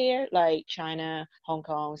markets here, like China, Hong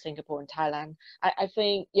Kong, Singapore, and Thailand? I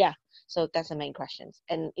think, yeah. So that's the main questions.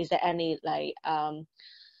 And is there any like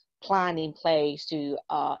plan in place to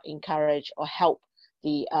encourage or help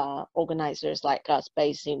the organizers like us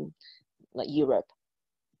based in like Europe?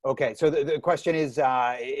 Okay, so the question is there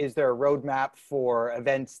a roadmap for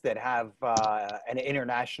events that have an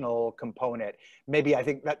international component? Maybe I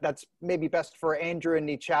think that's maybe best for Andrew and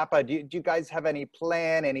Nichapa. Do you guys have any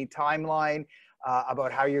plan, any timeline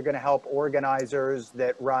about how you're going to help organizers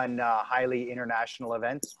that run highly international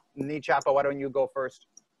events? Nichapa, why don't you go first?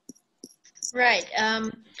 Right.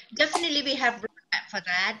 Definitely we have roadmap for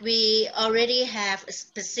that. We already have a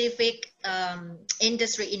specific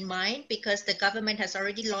industry in mind because the government has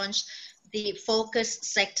already launched the focus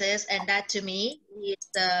sectors, and that to me is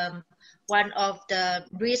one of the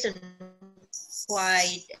reasons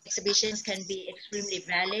why exhibitions can be extremely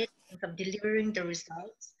valid in terms of delivering the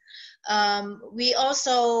results. We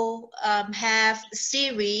also have a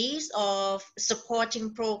series of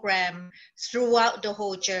supporting programs throughout the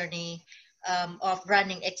whole journey of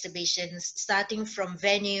running exhibitions, starting from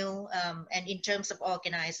venue and in terms of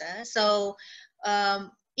organizer. So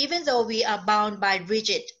even though we are bound by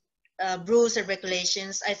rigid rules and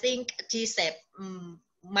regulations, I think TCEP,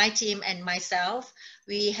 my team and myself,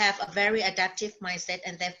 we have a very adaptive mindset,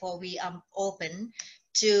 and therefore we are open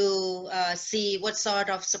to see what sort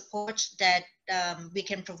of support that we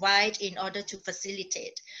can provide in order to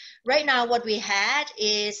facilitate. Right now, what we had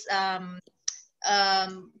is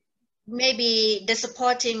maybe the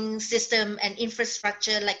supporting system and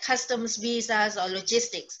infrastructure like customs, visas, or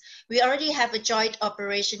logistics. We already have a joint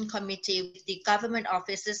operation committee with the government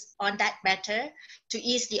offices on that matter to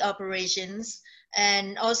ease the operations.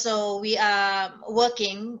 And also we are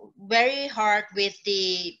working very hard with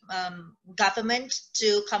the government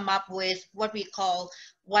to come up with what we call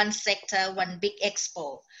one sector, one big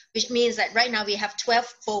expo, which means that right now we have 12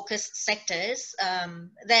 focused sectors.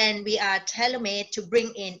 Then we are tailor-made to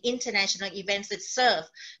bring in international events that serve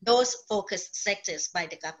those focused sectors by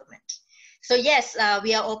the government. So yes,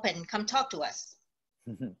 we are open. Come talk to us.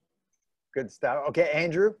 Good stuff. Okay,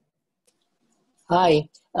 Andrew. Hi.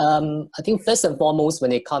 I think first and foremost,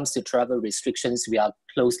 when it comes to travel restrictions, we are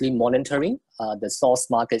closely monitoring the source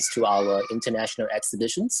markets to our international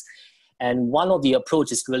exhibitions. And one of the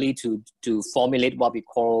approaches is really to formulate what we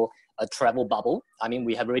call a travel bubble. I mean,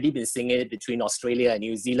 we have already been seeing it between Australia and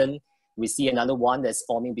New Zealand. We see another one that's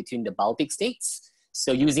forming between the Baltic states.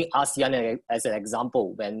 So using ASEAN as an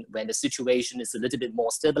example, when the situation is a little bit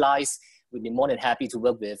more stabilized, we'd be more than happy to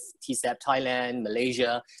work with TCEP Thailand,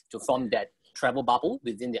 Malaysia to form that travel bubble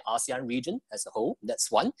within the ASEAN region as a whole.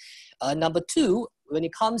 That's one. Number two, when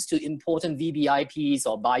it comes to important VVIPs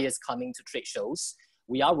or buyers coming to trade shows,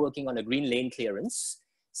 we are working on a green lane clearance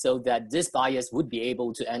so that these buyers would be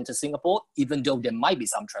able to enter Singapore, even though there might be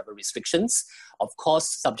some travel restrictions, of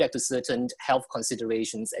course, subject to certain health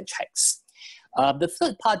considerations and checks. The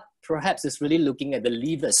third part perhaps is really looking at the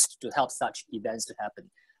levers to help such events to happen.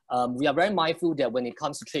 We are very mindful that when it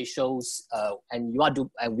comes to trade shows, and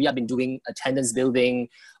we have been doing attendance building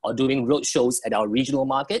or doing road shows at our regional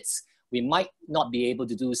markets, we might not be able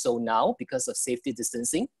to do so now because of safety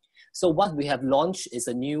distancing. So what we have launched is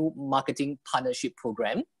a new marketing partnership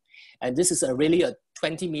program. And this is really a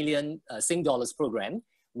 20 million Sing dollars program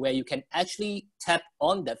where you can actually tap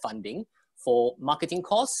on that funding for marketing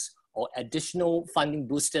costs or additional funding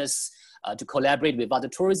boosters to collaborate with other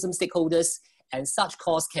tourism stakeholders. And such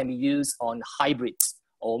costs can be used on hybrids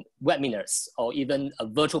or webinars or even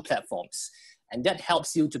virtual platforms. And that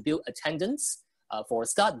helps you to build attendance for a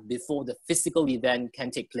start before the physical event can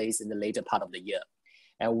take place in the later part of the year.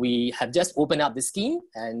 And we have just opened up the scheme,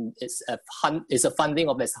 and it's a funding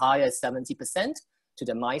of as high as 70% to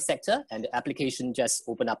the MICE sector, and the application just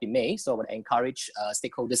opened up in May. So I would encourage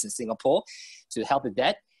stakeholders in Singapore to help with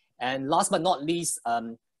that. And last but not least,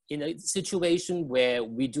 in a situation where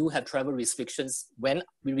we do have travel restrictions when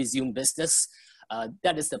we resume business,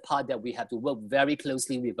 that is the part that we have to work very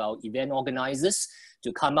closely with our event organizers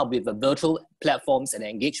to come up with virtual platforms and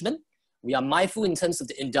engagement. We are mindful in terms of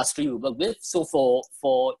the industry we work with. So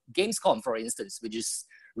for Gamescom, for instance, which is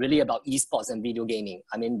really about esports and video gaming,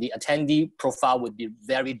 I mean, the attendee profile would be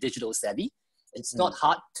very digital savvy. It's not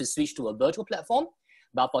hard to switch to a virtual platform,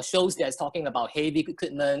 but for shows that's talking about heavy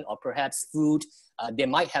equipment or perhaps food, they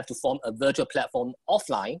might have to form a virtual platform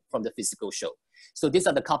offline from the physical show. So these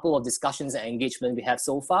are the couple of discussions and engagement we have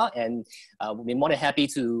so far, and we'll be more than happy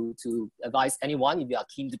to advise anyone if you are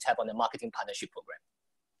keen to tap on the marketing partnership program.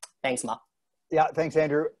 Thanks, Mark. Yeah, thanks,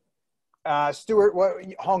 Andrew. Stuart,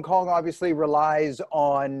 Hong Kong obviously relies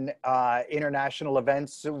on international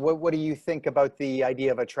events. What do you think about the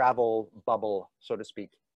idea of a travel bubble, so to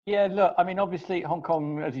speak? Yeah, look, I mean, obviously Hong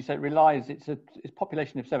Kong, as you said, relies, it's a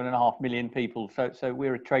population of 7.5 million people. So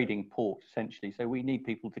we're a trading port essentially. So we need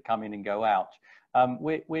people to come in and go out.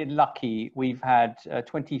 We're lucky. We've had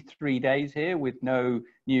 23 days here with no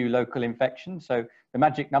new local infections. So the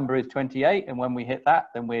magic number is 28. And when we hit that,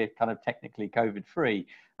 then we're kind of technically COVID free.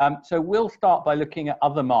 So we'll start by looking at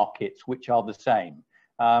other markets which are the same.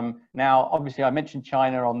 Now, obviously, I mentioned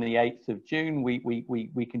China on the 8th of June.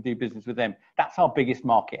 We can do business with them. That's our biggest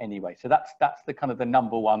market anyway. So that's the kind of the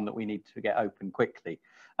number one that we need to get open quickly.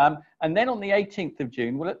 And then on the 18th of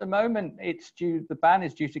June, well, at the moment, the ban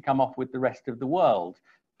is due to come off with the rest of the world.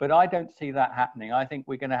 But I don't see that happening. I think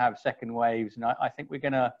we're going to have second waves, and I think we're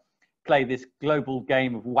going to play this global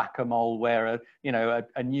game of whack-a-mole where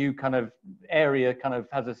a new kind of area kind of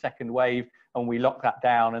has a second wave, and we lock that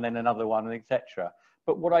down, and then another one, etc.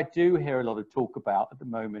 But what I do hear a lot of talk about at the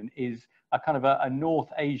moment is a kind of a North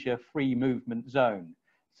Asia free movement zone.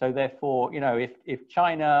 So therefore, if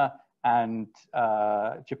China and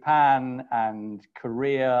Japan and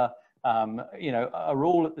Korea, are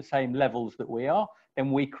all at the same levels that we are,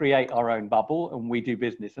 then we create our own bubble and we do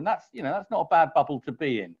business. And that's not a bad bubble to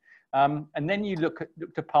be in. And then you look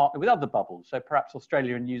to partner with other bubbles. So perhaps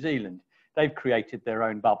Australia and New Zealand. They've created their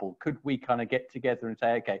own bubble. Could we kind of get together and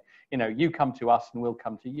say, okay, you come to us and we'll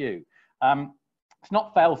come to you? It's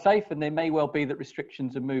not fail safe, and there may well be that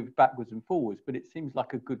restrictions are moved backwards and forwards, but it seems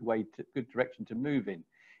like a good direction to move in.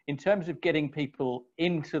 In terms of getting people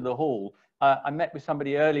into the hall, I met with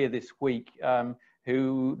somebody earlier this week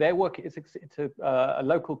who they're working, it's a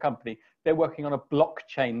local company. They're working on a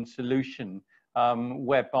blockchain solution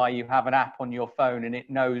whereby you have an app on your phone and it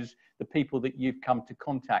knows the people that you've come to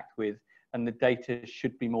contact with, and the data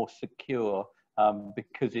should be more secure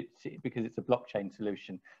because it's a blockchain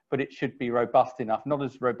solution, but it should be robust enough, not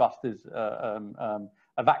as robust as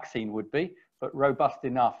a vaccine would be, but robust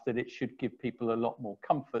enough that it should give people a lot more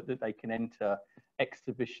comfort that they can enter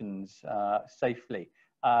exhibitions safely.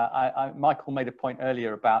 Michael made a point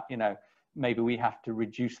earlier about, maybe we have to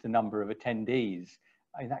reduce the number of attendees.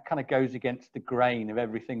 That kind of goes against the grain of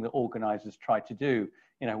everything that organizers try to do.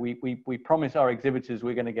 We promise our exhibitors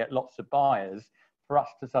we're going to get lots of buyers. For us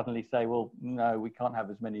to suddenly say, well, no, we can't have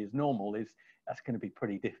as many as normal, that's going to be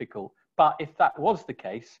pretty difficult. But if that was the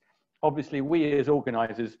case, obviously we as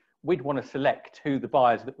organizers, we'd want to select who the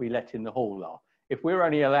buyers that we let in the hall are. If we're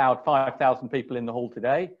only allowed 5,000 people in the hall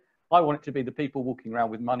today, I want it to be the people walking around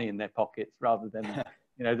with money in their pockets rather than,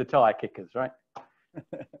 the tire kickers, right?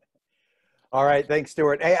 All right, thanks,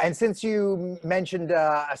 Stuart. Hey, and since you mentioned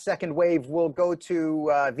a second wave, we'll go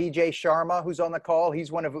to Vijay Sharma, who's on the call.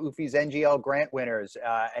 He's one of UFI's NGL grant winners,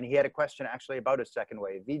 and he had a question actually about a second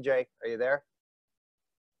wave. Vijay, are you there?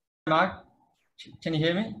 Mark, can you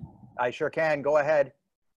hear me? I sure can. Go ahead.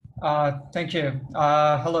 Thank you.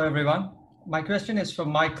 Hello, everyone. My question is for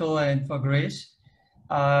Michael and for Grace.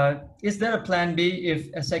 Is there a plan B if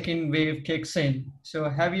a second wave kicks in? So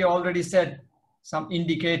have you already set some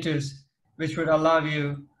indicators which would allow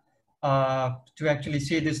you to actually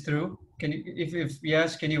see this through? Can you, if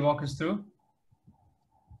yes, can you walk us through?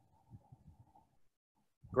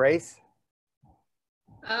 Grace?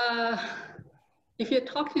 If you're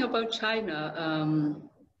talking about China,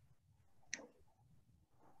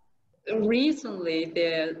 recently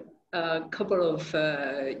there are a couple of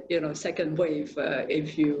second wave.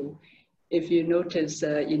 If you notice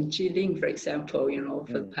in Jilin, for example,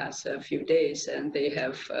 for the past few days, and they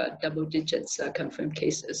have double digits confirmed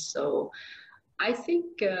cases. So I think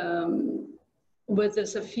with the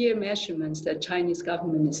severe measurements that Chinese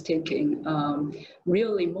government is taking,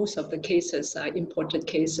 really most of the cases are imported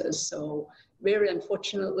cases. So very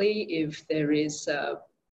unfortunately, if there is a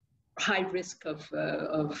high risk of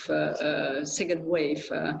second wave,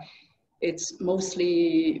 it's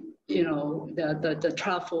mostly the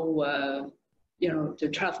travel the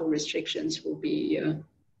travel restrictions will be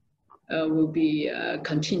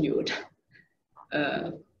continued.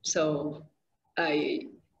 So I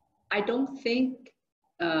don't think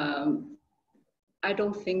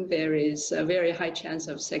there is a very high chance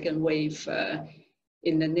of second wave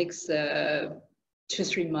in the next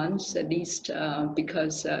 2-3 months at least,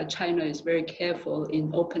 because China is very careful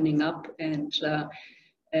in opening up, and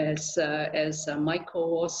As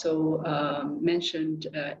Michael also mentioned,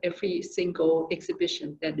 every single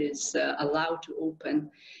exhibition that is allowed to open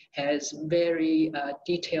has very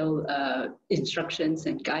detailed instructions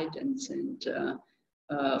and guidance and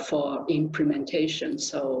for implementation.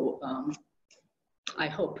 So I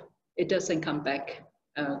hope it doesn't come back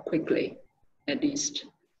quickly, at least.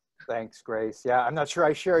 Thanks, Grace. Yeah, I'm not sure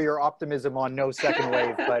I share your optimism on no second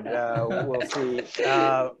wave, but we'll see.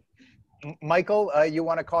 Michael, you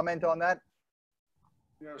want to comment on that?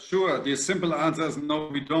 Yeah, sure. The simple answer is no,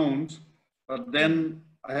 we don't. But then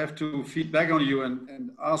I have to feed back on you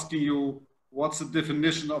and asking you, what's the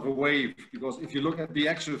definition of a wave? Because if you look at the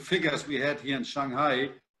actual figures we had here in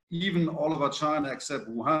Shanghai, even all over China except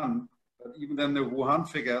Wuhan, but even then the Wuhan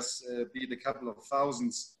figures, be it a couple of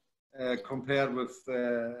thousands compared with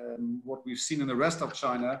what we've seen in the rest of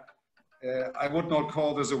China, I would not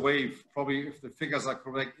call this a wave. Probably if the figures are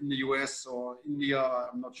correct in the US or India,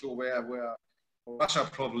 I'm not sure where or Russia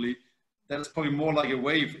probably, that's probably more like a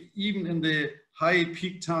wave. Even in the high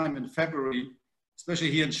peak time in February,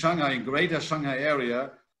 especially here in Shanghai, in greater Shanghai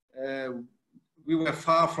area, we were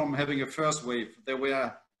far from having a first wave. There were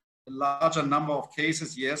a larger number of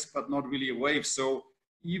cases, yes, but not really a wave. So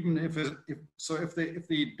even if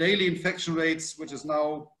the daily infection rates, which is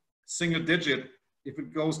now single digit, if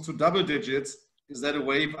it goes to double digits, is that a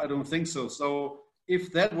wave? I don't think so. So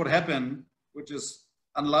if that would happen, which is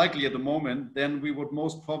unlikely at the moment, then we would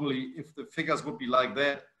most probably, if the figures would be like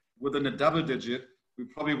that, within a double digit, we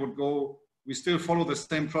probably would go, we still follow the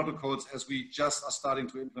same protocols as we just are starting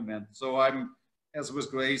to implement. So I'm, as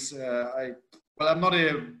with Grace, I'm not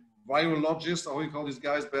a virologist, or how you call these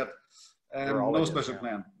guys, but no special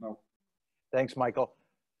plan, no. Thanks, Michael.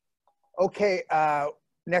 Okay,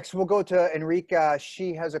 next we'll go to Enrica.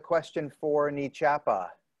 She has a question for Nichapa.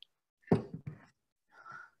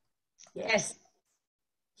 Yes,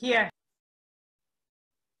 here.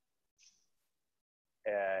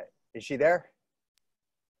 Is she there?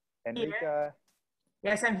 Enrica? Here.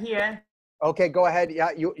 Yes, I'm here. Okay, go ahead.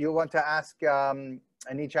 Yeah, you want to ask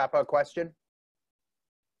Nichapa a question?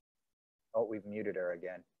 Oh, we've muted her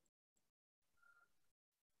again.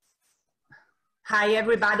 Hi,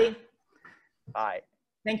 everybody. Hi.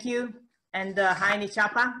 Thank you. And hi,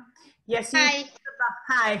 Nichapa. Yes, Hi.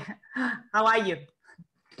 Hi. How are you?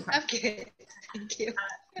 Okay. Thank you.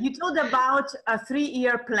 You told about a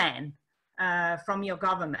 3-year plan from your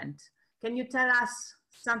government. Can you tell us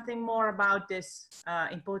something more about this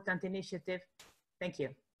important initiative? Thank you.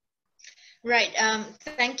 Right.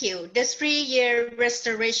 Thank you. This 3-year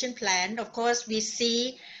restoration plan, of course, we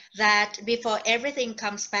see that before everything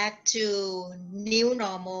comes back to new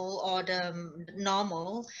normal or the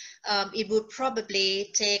normal, it would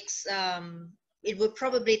probably take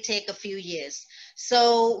a few years.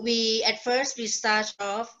 So at first we start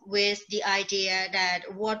off with the idea that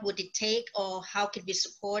what would it take or how can we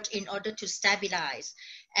support in order to stabilize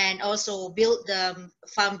and also build the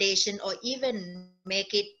foundation or even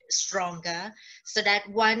make it stronger so that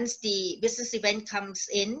once the business event comes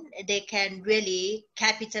in, they can really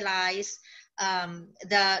capitalize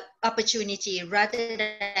the opportunity rather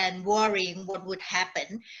than worrying what would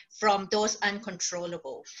happen from those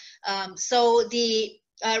uncontrollable. So the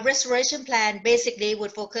restoration plan basically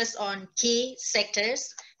would focus on key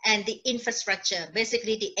sectors and the infrastructure,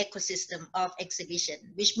 basically the ecosystem of exhibition,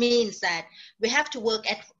 which means that we have to work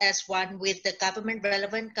as one with the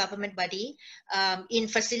relevant government body in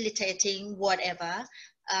facilitating whatever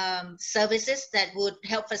services that would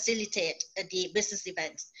help facilitate the business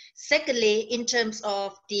events. Secondly, in terms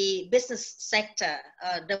of the business sector,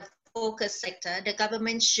 the focus sector, the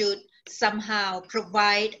government should somehow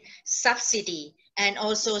provide subsidy and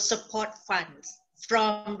also support funds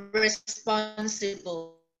from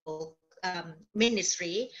responsible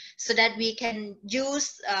ministry so that we can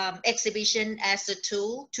use exhibition as a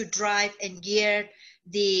tool to drive and gear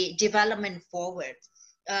the development forward.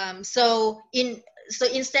 So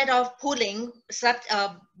instead of pulling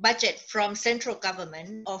budget from central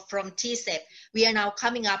government or from TCEP, we are now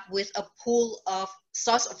coming up with a pool of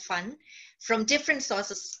source of fund from different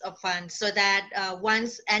sources of funds so that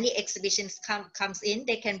once any exhibitions comes in,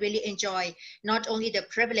 they can really enjoy not only the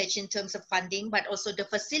privilege in terms of funding, but also the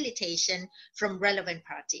facilitation from relevant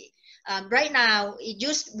party. Right now,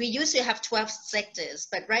 we used to have 12 sectors,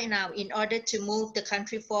 but right now, in order to move the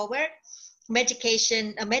country forward,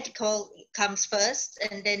 medical comes first,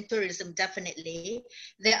 and then tourism definitely.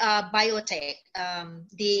 There are biotech,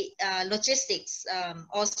 the logistics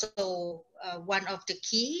also one of the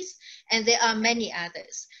keys, and there are many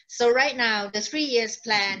others. So right now, the 3 years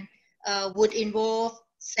plan would involve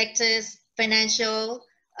sectors, financial,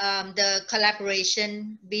 the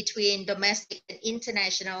collaboration between domestic and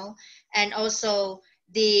international, and also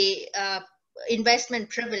the investment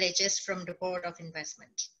privileges from the Board of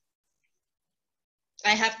Investment.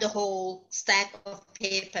 I have the whole stack of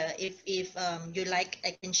paper. If you like,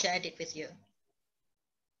 I can share it with you.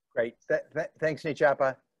 Great. Thanks,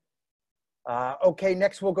 Nichapa. Okay,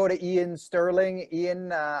 next we'll go to Ian Sterling.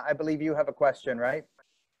 Ian, I believe you have a question, right?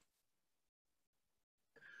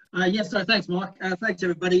 Yes, thanks, Mark. Thanks,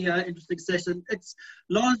 everybody. Interesting session. It's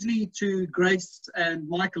largely to Grace and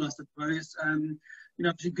Michael, I suppose. You know,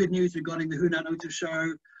 obviously good news regarding the Hunan Auto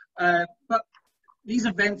Show. But these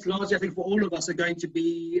events, largely, I think, for all of us, are going to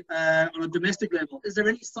be on a domestic level. Is there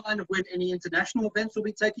any sign of when any international events will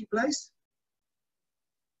be taking place?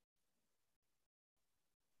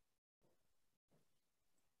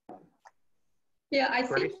 Yeah, I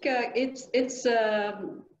think it's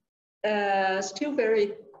still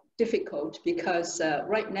very difficult because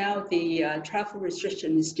right now the travel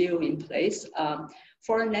restriction is still in place.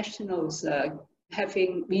 Foreign nationals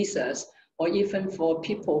having visas, or even for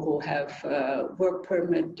people who have work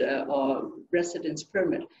permit or residence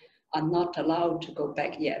permit, are not allowed to go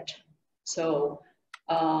back yet. So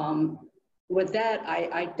with that,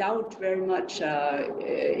 I doubt very much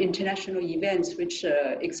international events which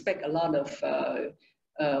expect a lot of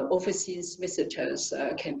overseas visitors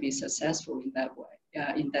can be successful in that way,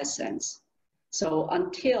 in that sense. So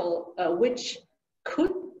until, which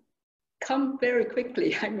could come very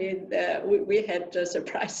quickly. I mean, we had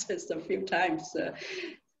surprises a few times.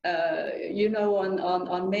 You know,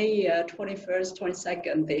 on May 21st,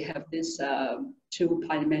 22nd, they have these 2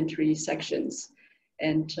 parliamentary sections.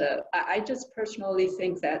 And I just personally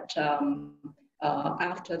think that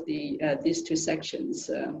after these 2 sections,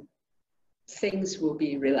 things will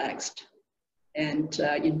be relaxed. And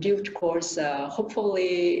in due course,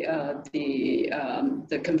 hopefully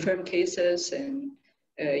the confirmed cases in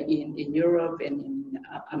Europe and in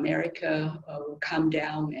America will come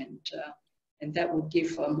down, and that will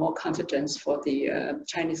give more confidence for the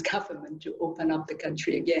Chinese government to open up the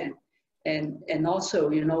country again. And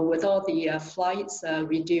also, you know, with all the flights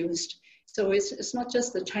reduced, so it's not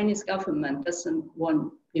just the Chinese government doesn't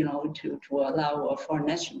want, you know, to allow foreign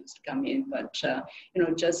nationals to come in, but, you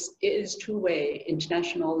know, just it is two-way.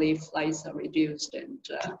 Internationally, flights are reduced, and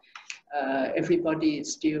everybody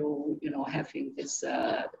is still, you know, having this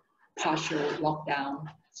partial lockdown.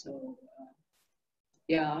 So,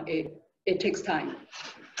 yeah, it takes time.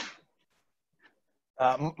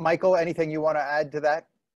 Michael, anything you want to add to that?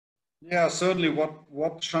 Yeah, certainly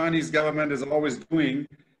what Chinese government is always doing,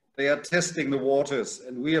 they are testing the waters.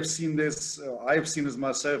 And we have seen this, I've seen this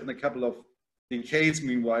myself in a couple of decades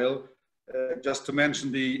meanwhile, just to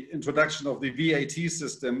mention the introduction of the VAT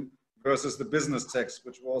system versus the business tax,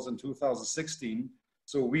 which was in 2016.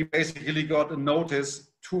 So we basically got a notice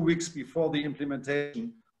 2 weeks before the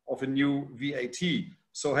implementation of a new VAT.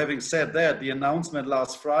 So having said that, the announcement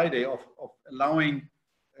last Friday of allowing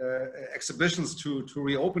exhibitions to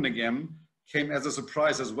reopen again came as a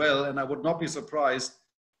surprise as well. And I would not be surprised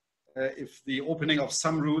if the opening of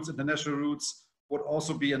some routes, international routes, would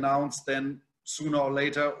also be announced then sooner or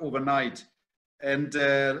later overnight. And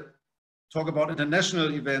talk about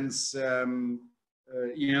international events,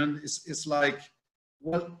 Ian, is like,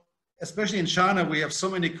 well, especially in China, we have so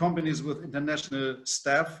many companies with international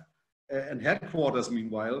staff and headquarters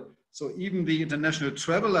meanwhile. So even the international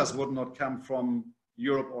travelers would not come from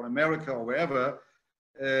Europe or America or wherever,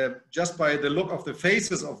 just by the look of the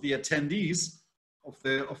faces of the attendees, of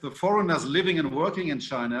the foreigners living and working in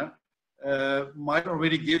China, might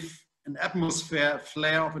already give an atmosphere,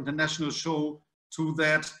 flair of international show to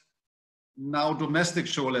that now domestic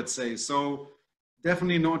show, let's say. So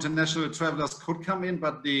definitely no international travelers could come in,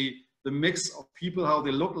 but the mix of people, how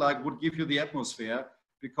they look like, would give you the atmosphere,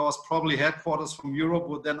 because probably headquarters from Europe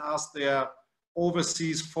would then ask their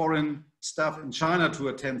overseas foreign staff in China to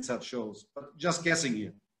attend such shows. But just guessing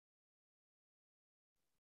here.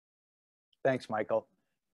 Thanks, Michael.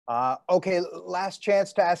 Okay, last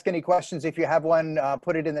chance to ask any questions. If you have one,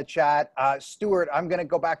 put it in the chat. Stuart, I'm going to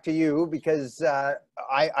go back to you because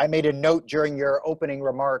I made a note during your opening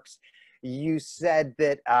remarks. You said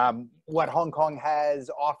that what Hong Kong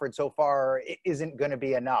has offered so far isn't going to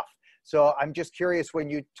be enough. So I'm just curious, when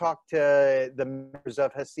you talk to the members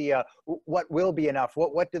of HKECIA, what will be enough?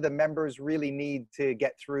 What do the members really need to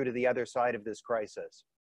get through to the other side of this crisis?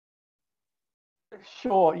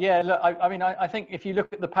 Sure. Yeah. Look, I mean, I think if you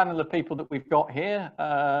look at the panel of people that we've got here,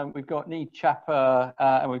 we've got Nichapa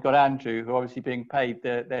and we've got Andrew, who are obviously being paid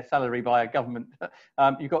their salary by a government.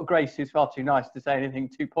 You've got Grace, who's far too nice to say anything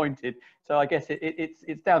too pointed. So I guess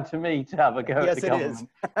it's down to me to have a go at the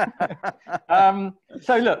government.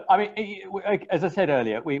 So look, I mean, as I said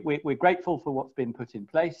earlier, we're grateful for what's been put in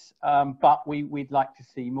place, but we'd like to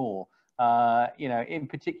see more. You know, in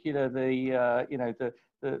particular,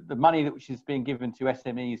 the money which is being given to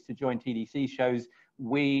SMEs to join TDC shows,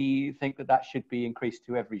 we think that should be increased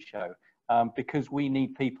to every show, because we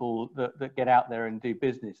need people that get out there and do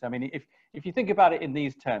business. I mean, if you think about it in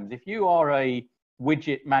these terms, if you are a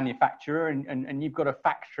widget manufacturer and you've got a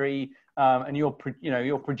factory and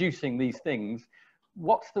you're producing these things,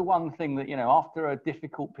 what's the one thing that, you know, after a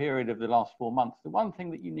difficult period of the last 4 months, the one thing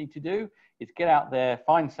that you need to do is get out there,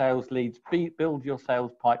 find sales leads, build your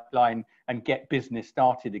sales pipeline and get business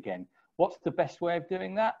started again. What's the best way of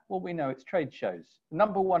doing that? Well, we know it's trade shows. The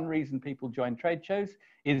number one reason people join trade shows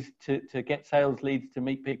is to get sales leads, to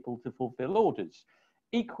meet people, to fulfill orders.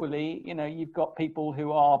 Equally, you know, you've got people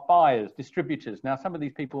who are buyers, distributors. Now, some of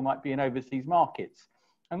these people might be in overseas markets,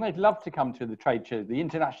 and they'd love to come to the trade show, the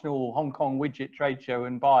International Hong Kong Widget Trade Show,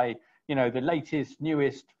 and buy, you know, the latest,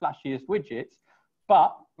 newest, flashiest widgets.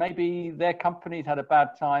 But maybe their company's had a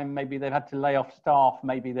bad time. Maybe they've had to lay off staff.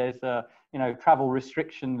 Maybe there's you know, travel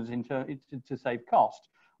restrictions to save cost.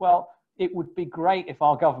 Well, it would be great if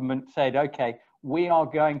our government said, okay, we are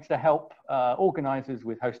going to help organisers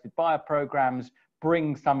with hosted buyer programs,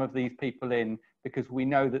 bring some of these people in, because we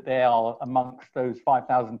know that they are amongst those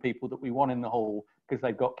 5,000 people that we want in the hall, because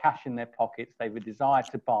they've got cash in their pockets, they've a desire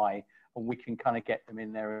to buy, and we can kind of get them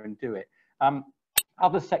in there and do it.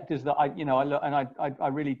 Other sectors that I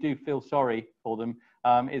really do feel sorry for them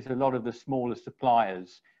is a lot of the smaller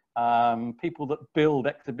suppliers, people that build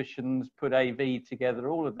exhibitions, put AV together,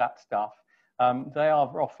 all of that stuff. They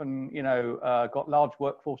are often, you know, got large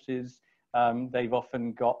workforces. They've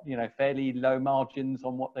often got, you know, fairly low margins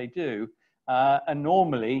on what they do. And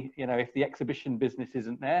normally, you know, if the exhibition business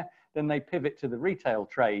isn't there, then they pivot to the retail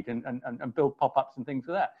trade and build pop-ups and things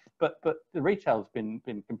like that. But the retail's been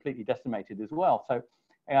completely decimated as well. So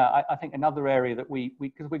I think another area that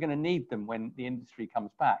because we're going to need them when the industry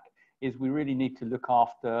comes back, is we really need to look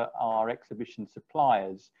after our exhibition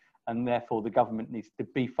suppliers, and therefore the government needs to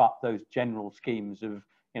beef up those general schemes of,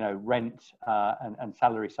 you know, rent and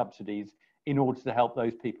salary subsidies in order to help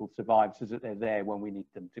those people survive, so that they're there when we need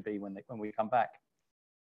them to be when we come back.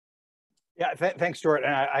 Yeah, thanks, Stuart.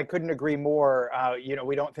 And I couldn't agree more. You know,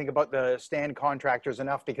 we don't think about the stand contractors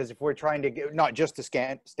enough, because if we're trying to get, not just the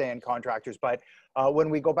stand contractors, but when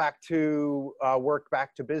we go back to work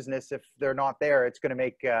back to business, if they're not there, it's going to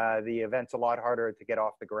make the events a lot harder to get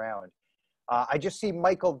off the ground. I just see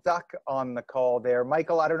Michael Duck on the call there.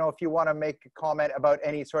 Michael, I don't know if you want to make a comment about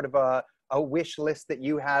any sort of a wish list that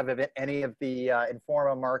you have of any of the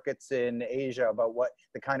Informa markets in Asia, about what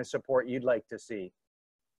the kind of support you'd like to see.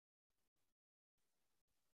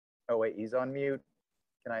 Oh wait, he's on mute.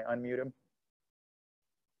 Can I unmute him?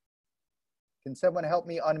 Can someone help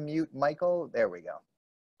me unmute Michael? There we go.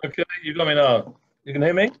 Okay, you got me now. You can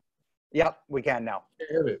hear me? Yep, we can now.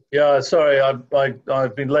 Yeah, sorry,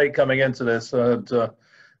 I've been late coming into this. I had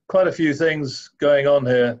quite a few things going on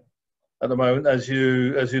here at the moment. As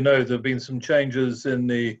you know, there have been some changes in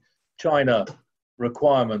the China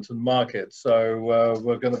requirement and market. So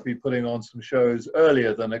we're going to be putting on some shows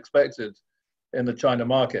earlier than expected in the China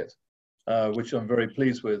market, which I'm very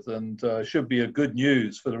pleased with, and should be a good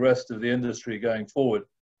news for the rest of the industry going forward.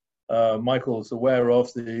 Michael's aware of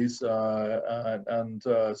these, and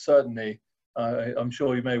certainly I'm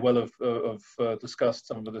sure you may well have discussed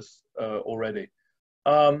some of this already.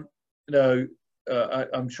 You know,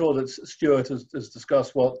 I'm sure that Stuart has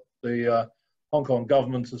discussed what the Hong Kong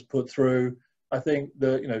government has put through. I think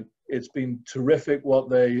that, you know, it's been terrific what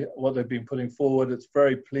they've been putting forward. It's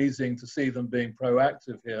very pleasing to see them being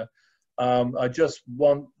proactive here. I just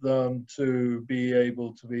want them to be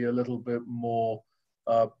able to be a little bit more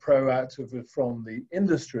proactive from the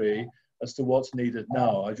industry as to what's needed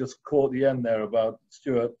now. I just caught the end there about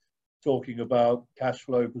Stuart talking about cash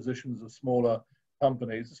flow positions of smaller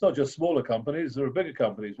companies. It's not just smaller companies, there are bigger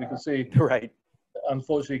companies. We can see, right,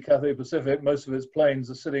 unfortunately, Cathay Pacific, most of its planes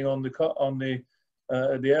are sitting on the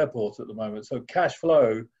airport at the moment. So cash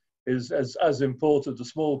flow is as important to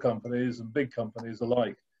small companies and big companies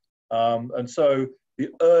alike. And so the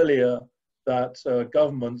earlier that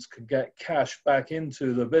governments can get cash back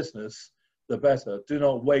into the business, the better. Do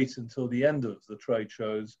not wait until the end of the trade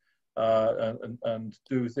shows and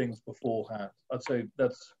do things beforehand. I'd say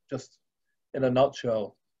that's just in a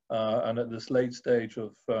nutshell and at this late stage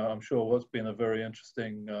of, I'm sure, what's been a very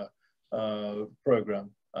interesting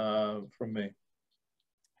program from me.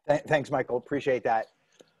 Thanks, Michael. Appreciate that.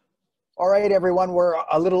 All right, everyone, we're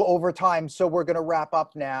a little over time, so we're going to wrap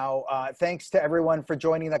up now. Thanks to everyone for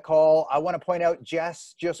joining the call. I want to point out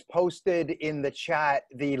Jess just posted in the chat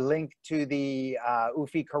the link to the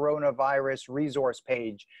UFI coronavirus resource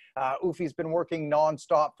page. UFI's been working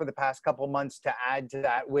nonstop for the past couple months to add to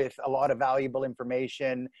that with a lot of valuable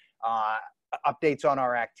information, updates on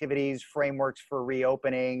our activities, frameworks for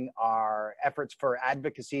reopening, our efforts for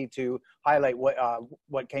advocacy to highlight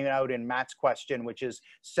what came out in Matt's question, which is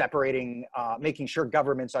separating, making sure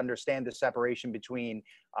governments understand the separation between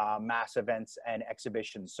mass events and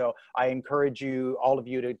exhibitions. So I encourage you, all of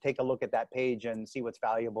you, to take a look at that page and see what's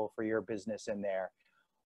valuable for your business in there.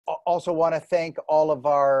 Also want to thank all of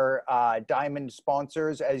our Diamond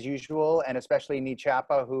sponsors as usual, and especially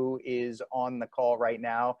Nichapa, who is on the call right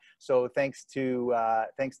now. So thanks to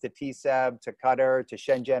TSEB, to Qatar, to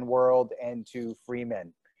Shenzhen World, and to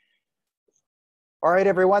Freeman. All right,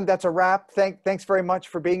 everyone, that's a wrap. Thanks very much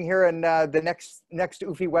for being here. And the next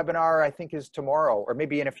UFI webinar, I think, is tomorrow, or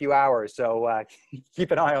maybe in a few hours. So keep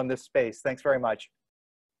an eye on this space. Thanks very much.